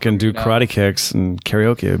drunk and do karate kicks and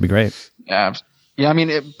karaoke. It'd be great. Yeah. I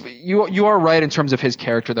mean, you are right in terms of his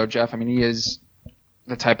character though, Jeff. I mean, he is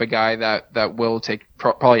the type of guy that will take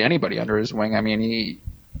probably anybody under his wing. I mean,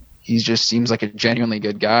 he just seems like a genuinely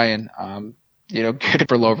good guy, and good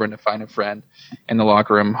for Lovren to find a friend in the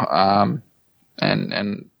locker room.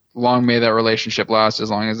 And long may that relationship last as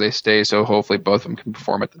long as they stay. So hopefully both of them can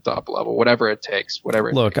perform at the top level, whatever it takes.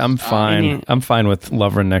 Look, I'm fine. I'm fine with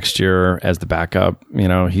Lovren next year as the backup.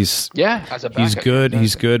 He's as a backup. He's good.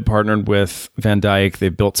 He's good partnered with Van Dijk.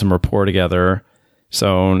 They've built some rapport together.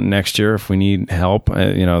 So next year, if we need help,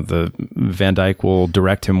 the Van Dijk will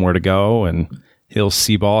direct him where to go, and he'll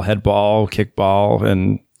see ball, head ball, kick ball,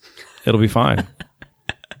 and it'll be fine.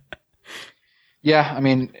 Yeah, I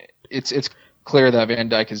mean, it's clear that Van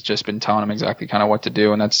Dijk has just been telling him exactly kind of what to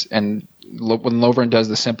do, and when Lovren does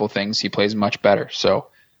the simple things, he plays much better. So,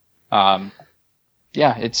 I'd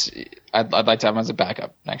like to have him as a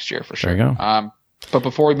backup next year for sure. There you go. But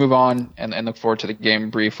before we move on and look forward to the game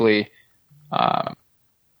briefly,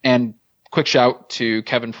 and quick shout to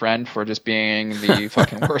Kevin Friend for just being the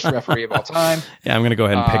fucking worst referee of all time. Yeah, I'm going to go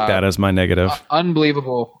ahead and pick that as my negative.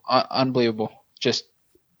 Unbelievable. Just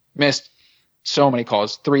missed so many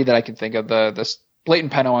calls. 3 that I can think of. The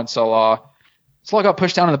blatant penalty on Salah. Salah got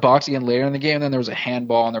pushed down in the box again later in the game. And then there was a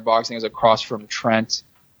handball in their box. I think it was across from Trent.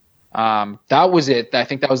 That was it. I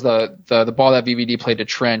think that was the ball that VVD played to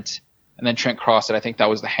Trent. And then Trent crossed it. I think that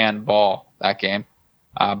was the handball that game.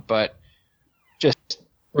 But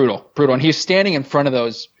Brutal. And he's standing in front of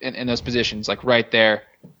those in those positions, like right there.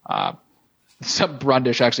 Some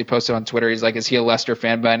Brundish actually posted on Twitter. He's like, "Is he a Leicester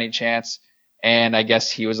fan by any chance?" And I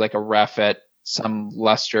guess he was like a ref at some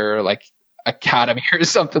Leicester like academy or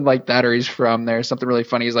something like that, or he's from there. Something really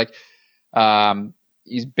funny. He's like,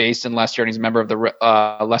 he's based in Leicester and he's a member of the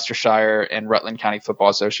Leicestershire and Rutland County Football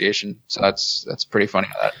Association. So that's pretty funny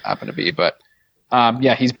how that happened to be. But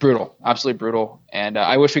yeah, he's brutal, absolutely brutal. And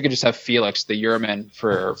I wish we could just have Felix, the Euroman,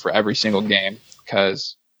 for every single game,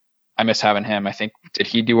 because I miss having him. I think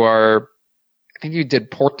he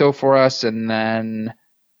did Porto for us, and then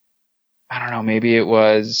I don't know, maybe it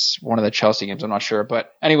was one of the Chelsea games. I'm not sure.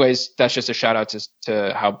 But anyways, that's just a shout out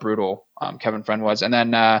to how brutal Kevin Friend was. And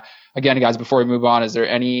then again, guys, before we move on, is there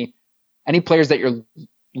any players that you're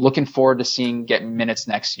looking forward to seeing get minutes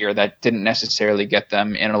next year that didn't necessarily get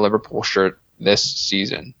them in a Liverpool shirt this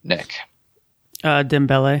season, Nick?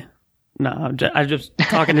 Dembele. No, I was just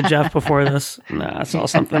talking to Jeff before this. I saw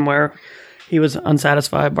something where he was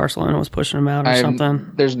unsatisfied. Barcelona was pushing him out or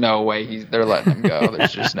something. There's no way they're letting him go.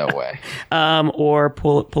 There's just no way. Or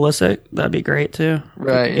Pulisic. That'd be great too.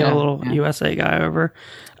 Right. Get a little USA guy over.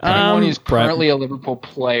 Anyone who's currently a Liverpool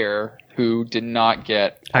player who did not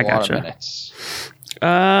get a lot of minutes.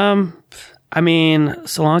 I mean,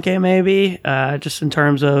 Solanke maybe, just in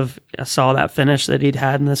terms of, I saw that finish that he'd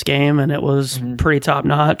had in this game, and it was pretty top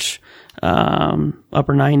notch,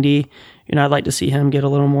 upper 90. I'd like to see him get a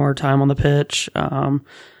little more time on the pitch.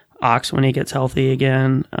 Ox when he gets healthy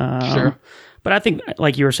again. Sure. But I think,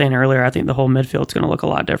 like you were saying earlier, I think the whole midfield's going to look a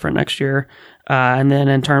lot different next year. And then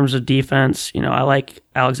in terms of defense, I like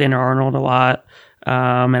Alexander-Arnold a lot,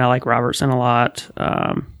 and I like Robertson a lot.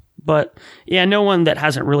 But yeah, no one that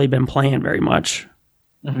hasn't really been playing very much.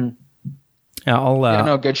 Mm-hmm.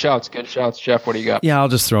 Yeah, good shouts, Jeff. What do you got? Yeah, I'll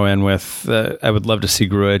just throw in with I would love to see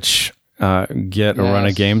Grujic get a run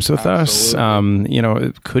of games with us.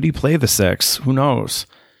 Could he play the 6? Who knows?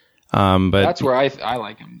 But that's where I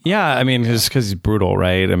like him. Yeah, I mean, because he's brutal,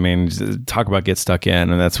 right? I mean, talk about get stuck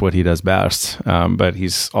in, and that's what he does best. But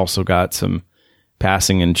he's also got some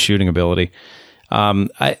passing and shooting ability.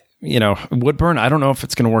 Woodburn, I don't know if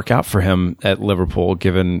it's going to work out for him at Liverpool,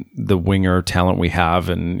 given the winger talent we have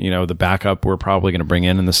and, the backup we're probably going to bring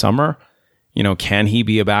in the summer. Can he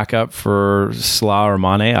be a backup for Salah or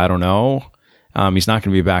Mane? I don't know. He's not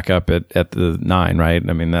going to be a backup at the 9, right?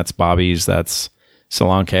 I mean, that's Bobby's, that's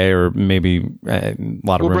Solanke, or maybe a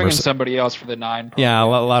lot of rumors. We'll bring in somebody else for the 9. Probably. Yeah, a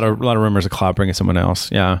lot of rumors of Klopp bringing someone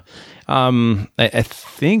else. Yeah. I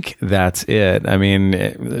think that's it. I mean,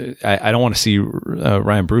 I don't want to see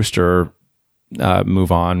Ryan Brewster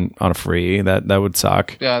move on a free. That would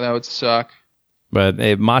suck. Yeah, that would suck. But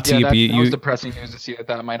Matip, that was depressing news to see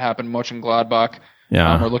that might happen. Mönchengladbach.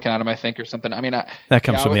 Yeah, we're looking at him, I think, or something. I mean, that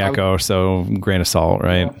comes from the Echo, so grain of salt,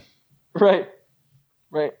 right? Yeah.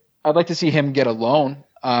 Right. I'd like to see him get a loan.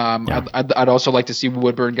 I'd also like to see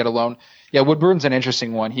Woodburn get a loan. Yeah, Woodburn's an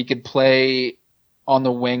interesting one. He could play on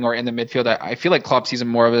the wing or in the midfield. I feel like Klopp sees him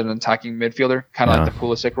more of an attacking midfielder, kind of like the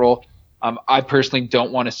Pulisic role. I personally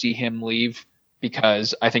don't want to see him leave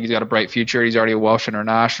because I think he's got a bright future. He's already a Welsh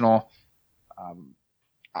international.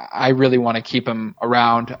 I really want to keep him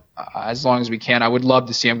around as long as we can. I would love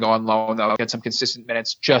to see him go on loan, though, get some consistent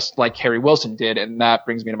minutes, just like Harry Wilson did. And that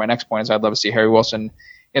brings me to my next point, is I'd love to see Harry Wilson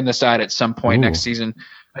in the side at some point next season.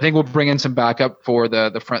 I think we'll bring in some backup for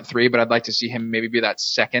the front 3, but I'd like to see him maybe be that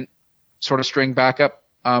second sort of string backup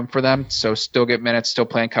for them. So still get minutes, still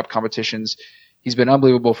playing cup competitions. He's been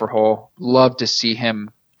unbelievable for Hull. Love to see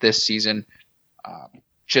him this season.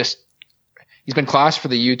 He's been class for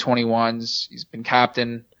the U21s. He's been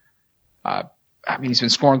captain. He's been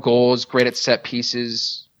scoring goals, great at set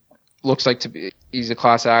pieces. Looks like he's a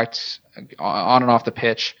class act on and off the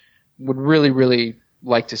pitch. Would really, really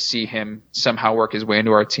like to see him somehow work his way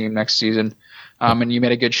into our team next season. And you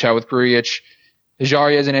made a good shout with Grujic.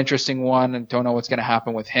 Ejaria is an interesting one, and don't know what's going to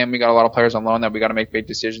happen with him. We got a lot of players on loan that we got to make big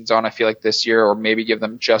decisions on. I feel like this year, or maybe give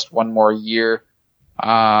them just one more year.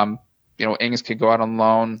 Ings could go out on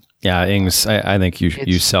loan. Yeah, Ings. I think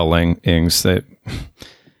you sell Ings.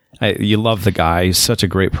 You love the guy. He's such a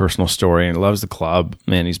great personal story, and he loves the club.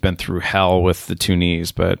 Man, he's been through hell with the 2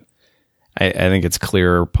 knees, but I think it's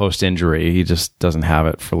clear post-injury he just doesn't have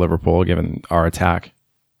it for Liverpool, given our attack.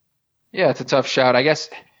 Yeah, it's a tough shout. I guess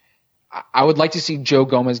I would like to see Joe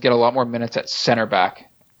Gomez get a lot more minutes at center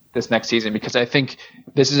back this next season, because I think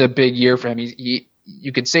this is a big year for him.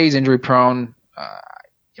 You could say he's injury prone.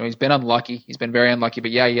 He's been unlucky. He's been very unlucky, but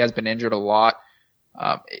yeah, he has been injured a lot.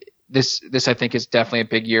 This I think is definitely a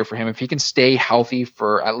big year for him. If he can stay healthy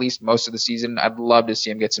for at least most of the season, I'd love to see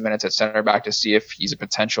him get some minutes at center back to see if he's a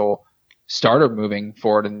potential starter moving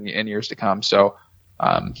forward in years to come. So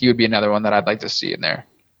he would be another one that I'd like to see in there.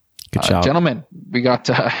 Good job, gentlemen. We got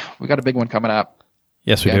a big one coming up.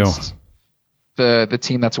 Yes, we do. The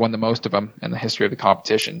team that's won the most of them in the history of the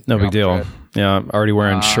competition. No big deal. Yeah, I'm already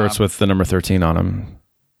wearing shirts with the number 13 on them.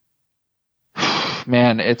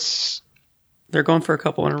 Man, they're going for a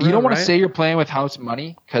couple in a row. You don't want to right? say you're playing with house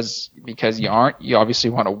money because you aren't. You obviously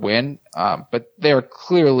want to win, but they are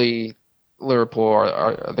clearly Liverpool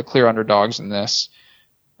are the clear underdogs in this.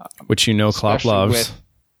 Which Klopp loves.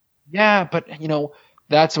 Yeah, but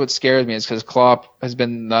that's what scares me is because Klopp has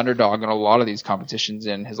been the underdog in a lot of these competitions.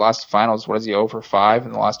 In his last finals, what is he 0-5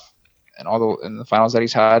 in the finals that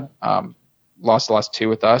he's had? Lost the last 2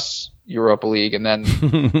 with us, Europa League, and then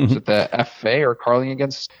was it the FA or Carling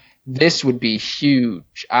against? This would be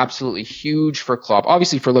huge, absolutely huge for Klopp.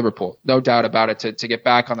 Obviously for Liverpool, no doubt about it, to get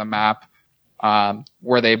back on the map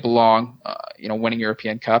where they belong, winning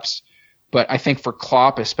European Cups. But I think for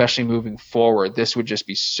Klopp, especially moving forward, this would just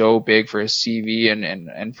be so big for his CV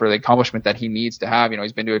and for the accomplishment that he needs to have.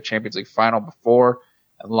 He's been to a Champions League final before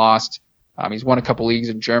and lost. He's won a couple leagues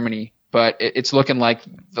in Germany, but it's looking like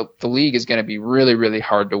the league is going to be really, really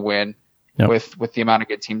hard to win with the amount of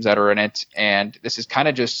good teams that are in it. And this is kind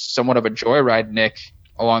of just somewhat of a joyride, Nick,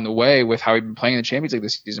 along the way with how we've been playing in the Champions League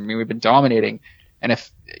this season. I mean, we've been dominating. And if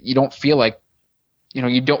you don't feel like,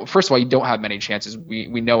 first of all, you don't have many chances. We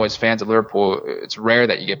know as fans of Liverpool, it's rare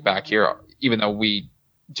that you get back here, even though we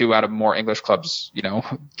do out of more English clubs,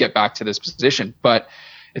 get back to this position. But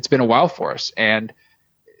it's been a while for us. And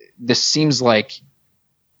this seems like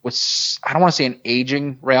I don't want to say an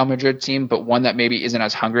aging Real Madrid team, but one that maybe isn't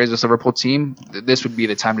as hungry as this Liverpool team. This would be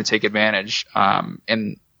the time to take advantage.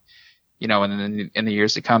 In the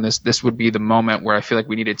years to come, this would be the moment where I feel like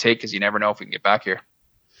we need to take, because you never know if we can get back here.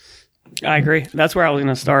 I agree. That's where I was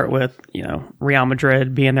going to start with, Real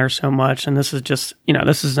Madrid being there so much. And this is just,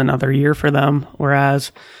 this is another year for them.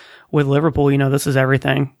 Whereas with Liverpool, this is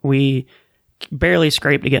everything. We barely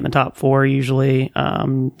scrape to get in the top 4 usually.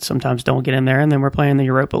 Sometimes don't get in there, and then we're playing the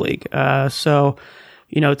Europa League. So,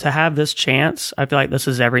 to have this chance, I feel like this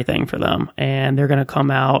is everything for them. And they're going to come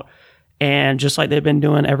out, and just like they've been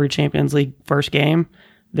doing every Champions League first game,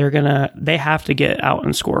 they have to get out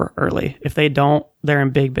and score early. If they don't, they're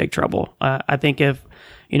in big, big trouble. I think if,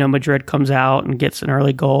 Madrid comes out and gets an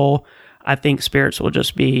early goal, I think spirits will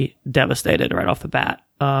just be devastated right off the bat.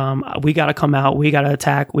 We got to come out. We got to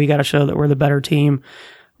attack. We got to show that we're the better team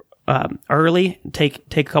early,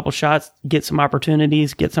 take a couple shots, get some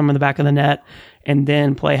opportunities, get some in the back of the net, and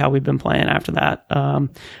then play how we've been playing after that.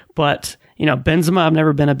 But Benzema, I've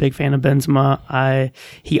never been a big fan of Benzema.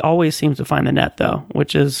 He always seems to find the net though,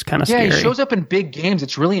 which is kind of scary. Yeah, he shows up in big games.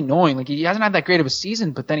 It's really annoying. Like, he hasn't had that great of a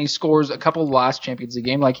season, but then he scores a couple of last Champions League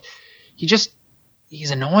game. Like, he's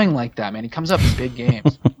annoying like that, man. He comes up in big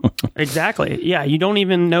games. Exactly. Yeah, you don't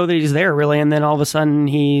even know that he's there really, and then all of a sudden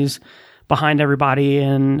he's behind everybody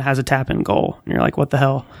and has a tap-in goal. And you're like, what the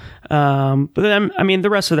hell? But then, the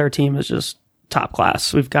rest of their team is just top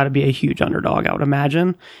class. We've got to be a huge underdog, I would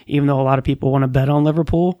imagine, even though a lot of people want to bet on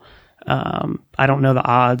Liverpool. I don't know the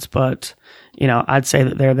odds, but, I'd say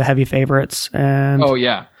that they're the heavy favorites. And oh,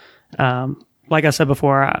 yeah. Like I said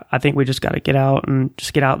before, I think we just got to get out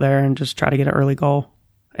there and just try to get an early goal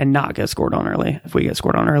and not get scored on early. If we get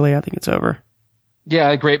scored on early, I think it's over.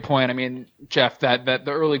 Yeah, great point. Jeff, that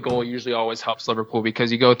the early goal usually always helps Liverpool,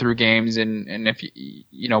 because you go through games and if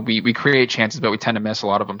we create chances, but we tend to miss a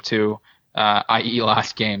lot of them too, i.e.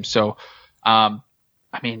 last game. So,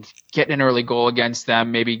 getting an early goal against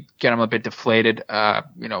them, maybe get them a bit deflated. The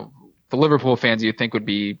Liverpool fans you'd think would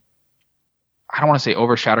be, I don't want to say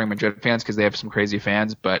overshadowing Madrid fans because they have some crazy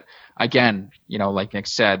fans, but again, like Nick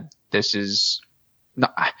said, it's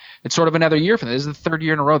sort of another year for them. This is the third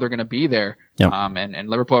year in a row they're going to be there. Yep. And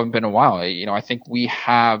Liverpool haven't been in a while. I think we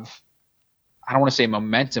have, I don't want to say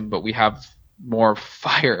momentum, but we have more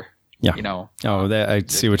fire. Yeah. I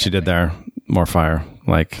see what you did there. More fire,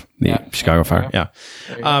 like the Chicago Fire. Yeah.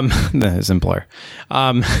 His employer.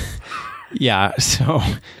 Yeah. So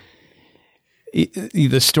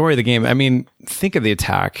the story of the game, think of the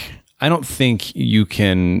attack. I don't think you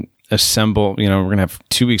can assemble, we're going to have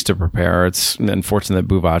 2 weeks to prepare. It's unfortunate that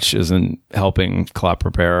Buvac isn't helping Klopp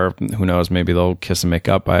prepare. Who knows? Maybe they'll kiss and make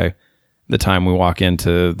up by the time we walk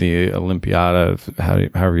into the Olympiada,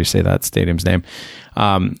 however you say that stadium's name.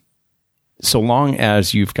 So long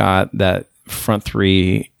as you've got that front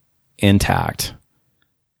 3 intact,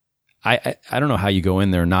 I don't know how you go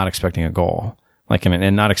in there not expecting a goal,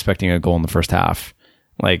 and not expecting a goal in the first half.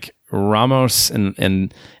 Like Ramos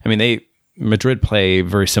and Madrid play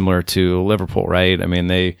very similar to Liverpool, right?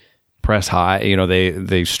 They press high.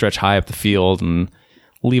 They stretch high up the field and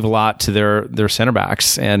leave a lot to their center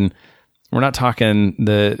backs. And we're not talking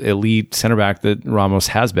the elite center back that Ramos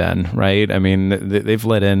has been, right? I mean, they've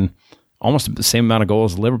let in almost the same amount of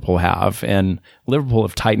goals Liverpool have, and Liverpool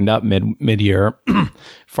have tightened up mid-year. As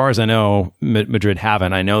far as I know, Madrid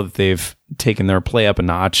haven't. I know that they've taken their play up a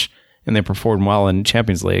notch and they performed well in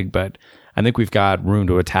Champions League, but I think we've got room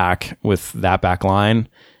to attack with that back line.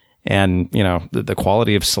 And, the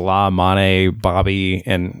quality of Salah, Mane, Bobby,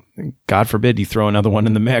 and God forbid you throw another one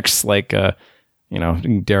in the mix, like, dare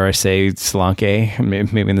I say Solanke,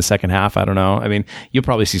 maybe in the second half. I don't know. I mean, you'll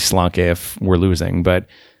probably see Solanke if we're losing, but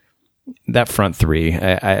that front three,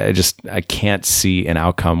 I can't see an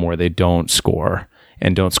outcome where they don't score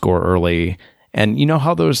and don't score early. And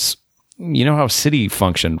how City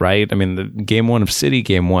functioned, right? I mean, the game one of City,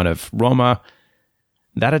 game one of Roma,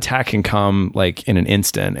 that attack can come like in an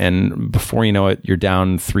instant. And before you know it, you're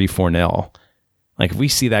down 3-4-0. Like if we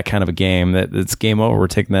see that kind of a game, that it's game over, we're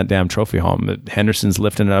taking that damn trophy home. That Henderson's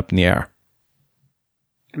lifting it up in the air.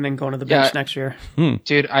 And then going to the bench next year.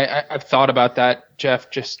 Dude, I've thought about that, Jeff,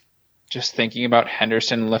 just thinking about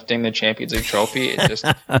Henderson lifting the Champions League trophy. It just,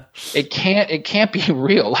 it can't be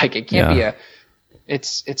real. Like it can't be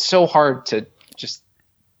it's so hard to just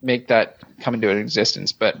make that come into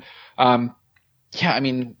existence. But, I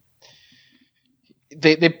mean,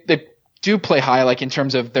 they do play high, like in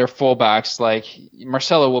terms of their fullbacks. Like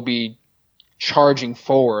Marcelo will be charging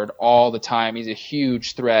forward all the time. He's a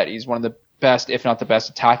huge threat. He's one of the best, if not the best,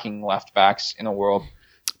 attacking left backs in the world.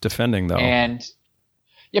 Defending though, and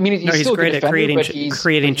I mean, he's still great defender, at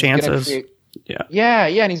creating chances. And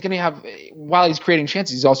he's going to have, while he's creating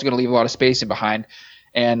chances, he's also going to leave a lot of space in behind.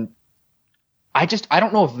 And I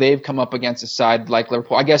don't know if they've come up against a side like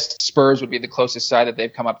Liverpool. I guess Spurs would be the closest side that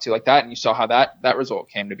they've come up to like that. And you saw how that result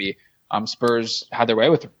came to be. Spurs had their way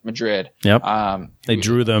with Madrid. Yep. They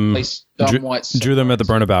drew them. Drew them at the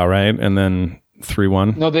Bernabeu, right? And then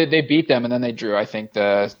 3-1. No, they beat them and then they drew. I think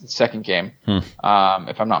the second game, if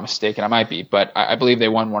I'm not mistaken. I might be, but I believe they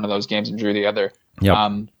won one of those games and drew the other. Yep.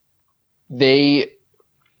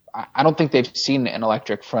 I don't think they've seen an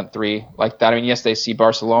electric front three like that. I mean, yes, they see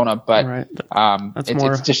Barcelona, but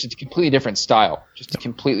it's just a completely different style. Just a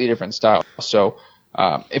completely different style. So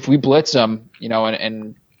if we blitz them,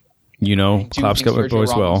 and Klopp's got what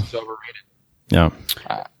boys well. Yeah.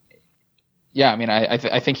 I mean,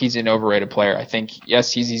 I think he's an overrated player. I think,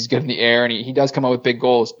 yes, he's good in the air and he does come up with big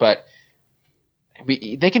goals, but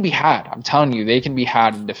they can be had. I'm telling you, they can be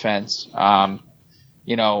had in defense.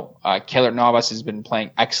 Keylor Navas has been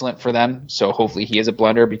playing excellent for them, so hopefully he is a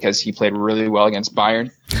blender because he played really well against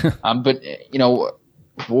Bayern. But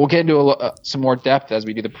we'll get into some more depth as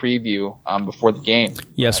we do the preview before the game.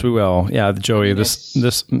 Yes, we will. Yeah, Joey, this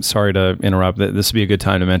sorry to interrupt. This would be a good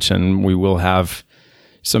time to mention we will have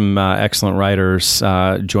some excellent writers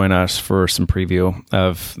join us for some preview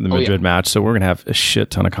of the Madrid match. So we're going to have a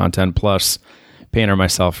shit ton of content. Plus, Painter and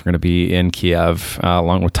myself are going to be in Kiev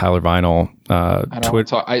along with Tyler Vinyl. I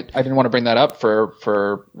didn't want to bring that up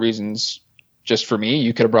for reasons just for me.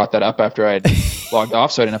 You could have brought that up after I had logged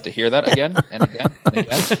off, so I didn't have to hear that again and again and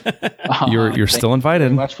again. You're still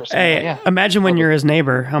invited. Imagine when you're his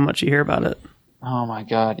neighbor, how much you hear about it. Oh my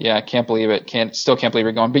God! Yeah, I can't believe it. Still can't believe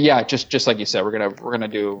we're going. But yeah, just like you said, we're gonna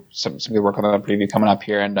do some good work on the preview coming up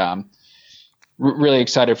here, and really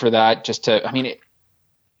excited for that. Just to, I mean,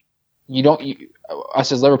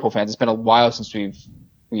 us as Liverpool fans, it's been a while since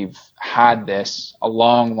we've had this, a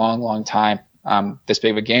long time, this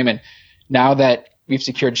big of a game, and now that we've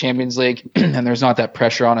secured Champions League and there's not that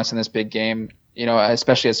pressure on us in this big game,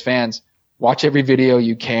 especially as fans. Watch every video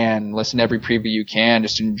you can, listen to every preview you can,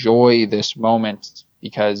 just enjoy this moment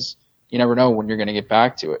because you never know when you're going to get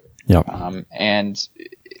back to it. Yep. And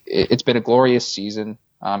it's been a glorious season.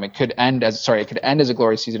 It could end as a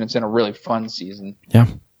glorious season. It's been a really fun season. Yeah.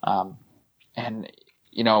 And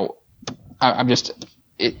I'm just,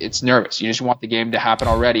 it's nervous. You just want the game to happen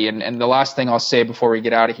already. And the last thing I'll say before we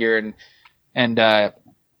get out of here and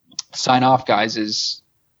sign off, guys, is,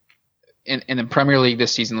 in the Premier League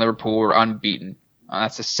this season, Liverpool were unbeaten.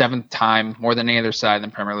 That's the 7th time, more than any other side in the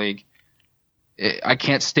Premier League. I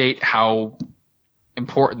can't state how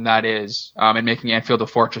important that is in making Anfield a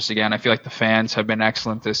fortress again. I feel like the fans have been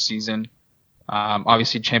excellent this season.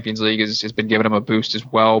 Obviously, Champions League has been giving them a boost as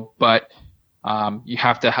well, but you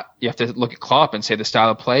have to look at Klopp and say the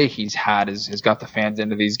style of play he's had has got the fans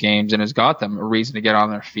into these games and has got them a reason to get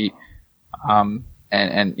on their feet and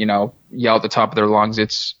yell at the top of their lungs.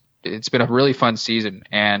 It's been a really fun season,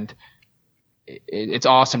 and it's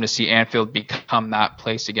awesome to see Anfield become that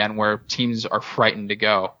place again where teams are frightened to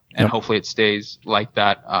go. and hopefully it stays like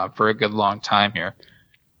that for a good long time here.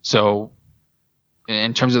 So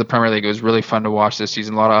in terms of the Premier League, it was really fun to watch this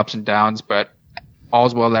season. A lot of ups and downs, but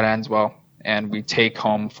all's well that ends well. And we take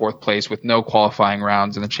home 4th place with no qualifying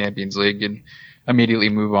rounds in the Champions League and immediately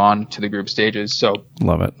move on to the group stages. So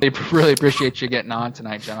love it. They really appreciate you getting on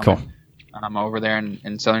tonight, gentlemen. Cool. I'm over there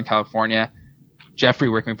in Southern California. Jeffrey,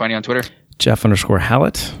 where can we find you on Twitter?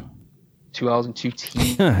 Jeff_Hallett. 2 L's and 2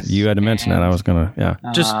 T's. You had to mention that. I was going to,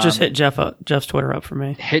 yeah. Just hit Jeff's Twitter up for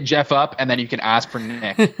me. Hit Jeff up, and then you can ask for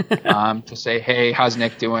Nick to say, hey, how's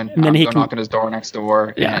Nick doing? And then go knock on his door next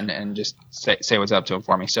door and just say what's up to him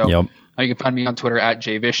for me. So you can find me on Twitter at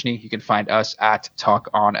jvishny. You can find us at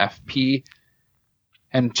TalkOnFP.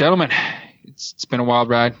 And gentlemen, it's been a wild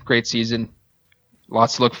ride. Great season.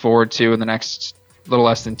 Lots to look forward to in the next little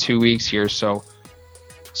less than 2 weeks here. So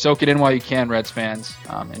soak it in while you can, Reds fans.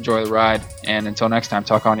 Enjoy the ride. And until next time,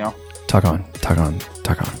 talk on, y'all. Talk on. Talk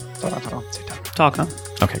on.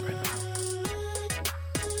 Okay, great.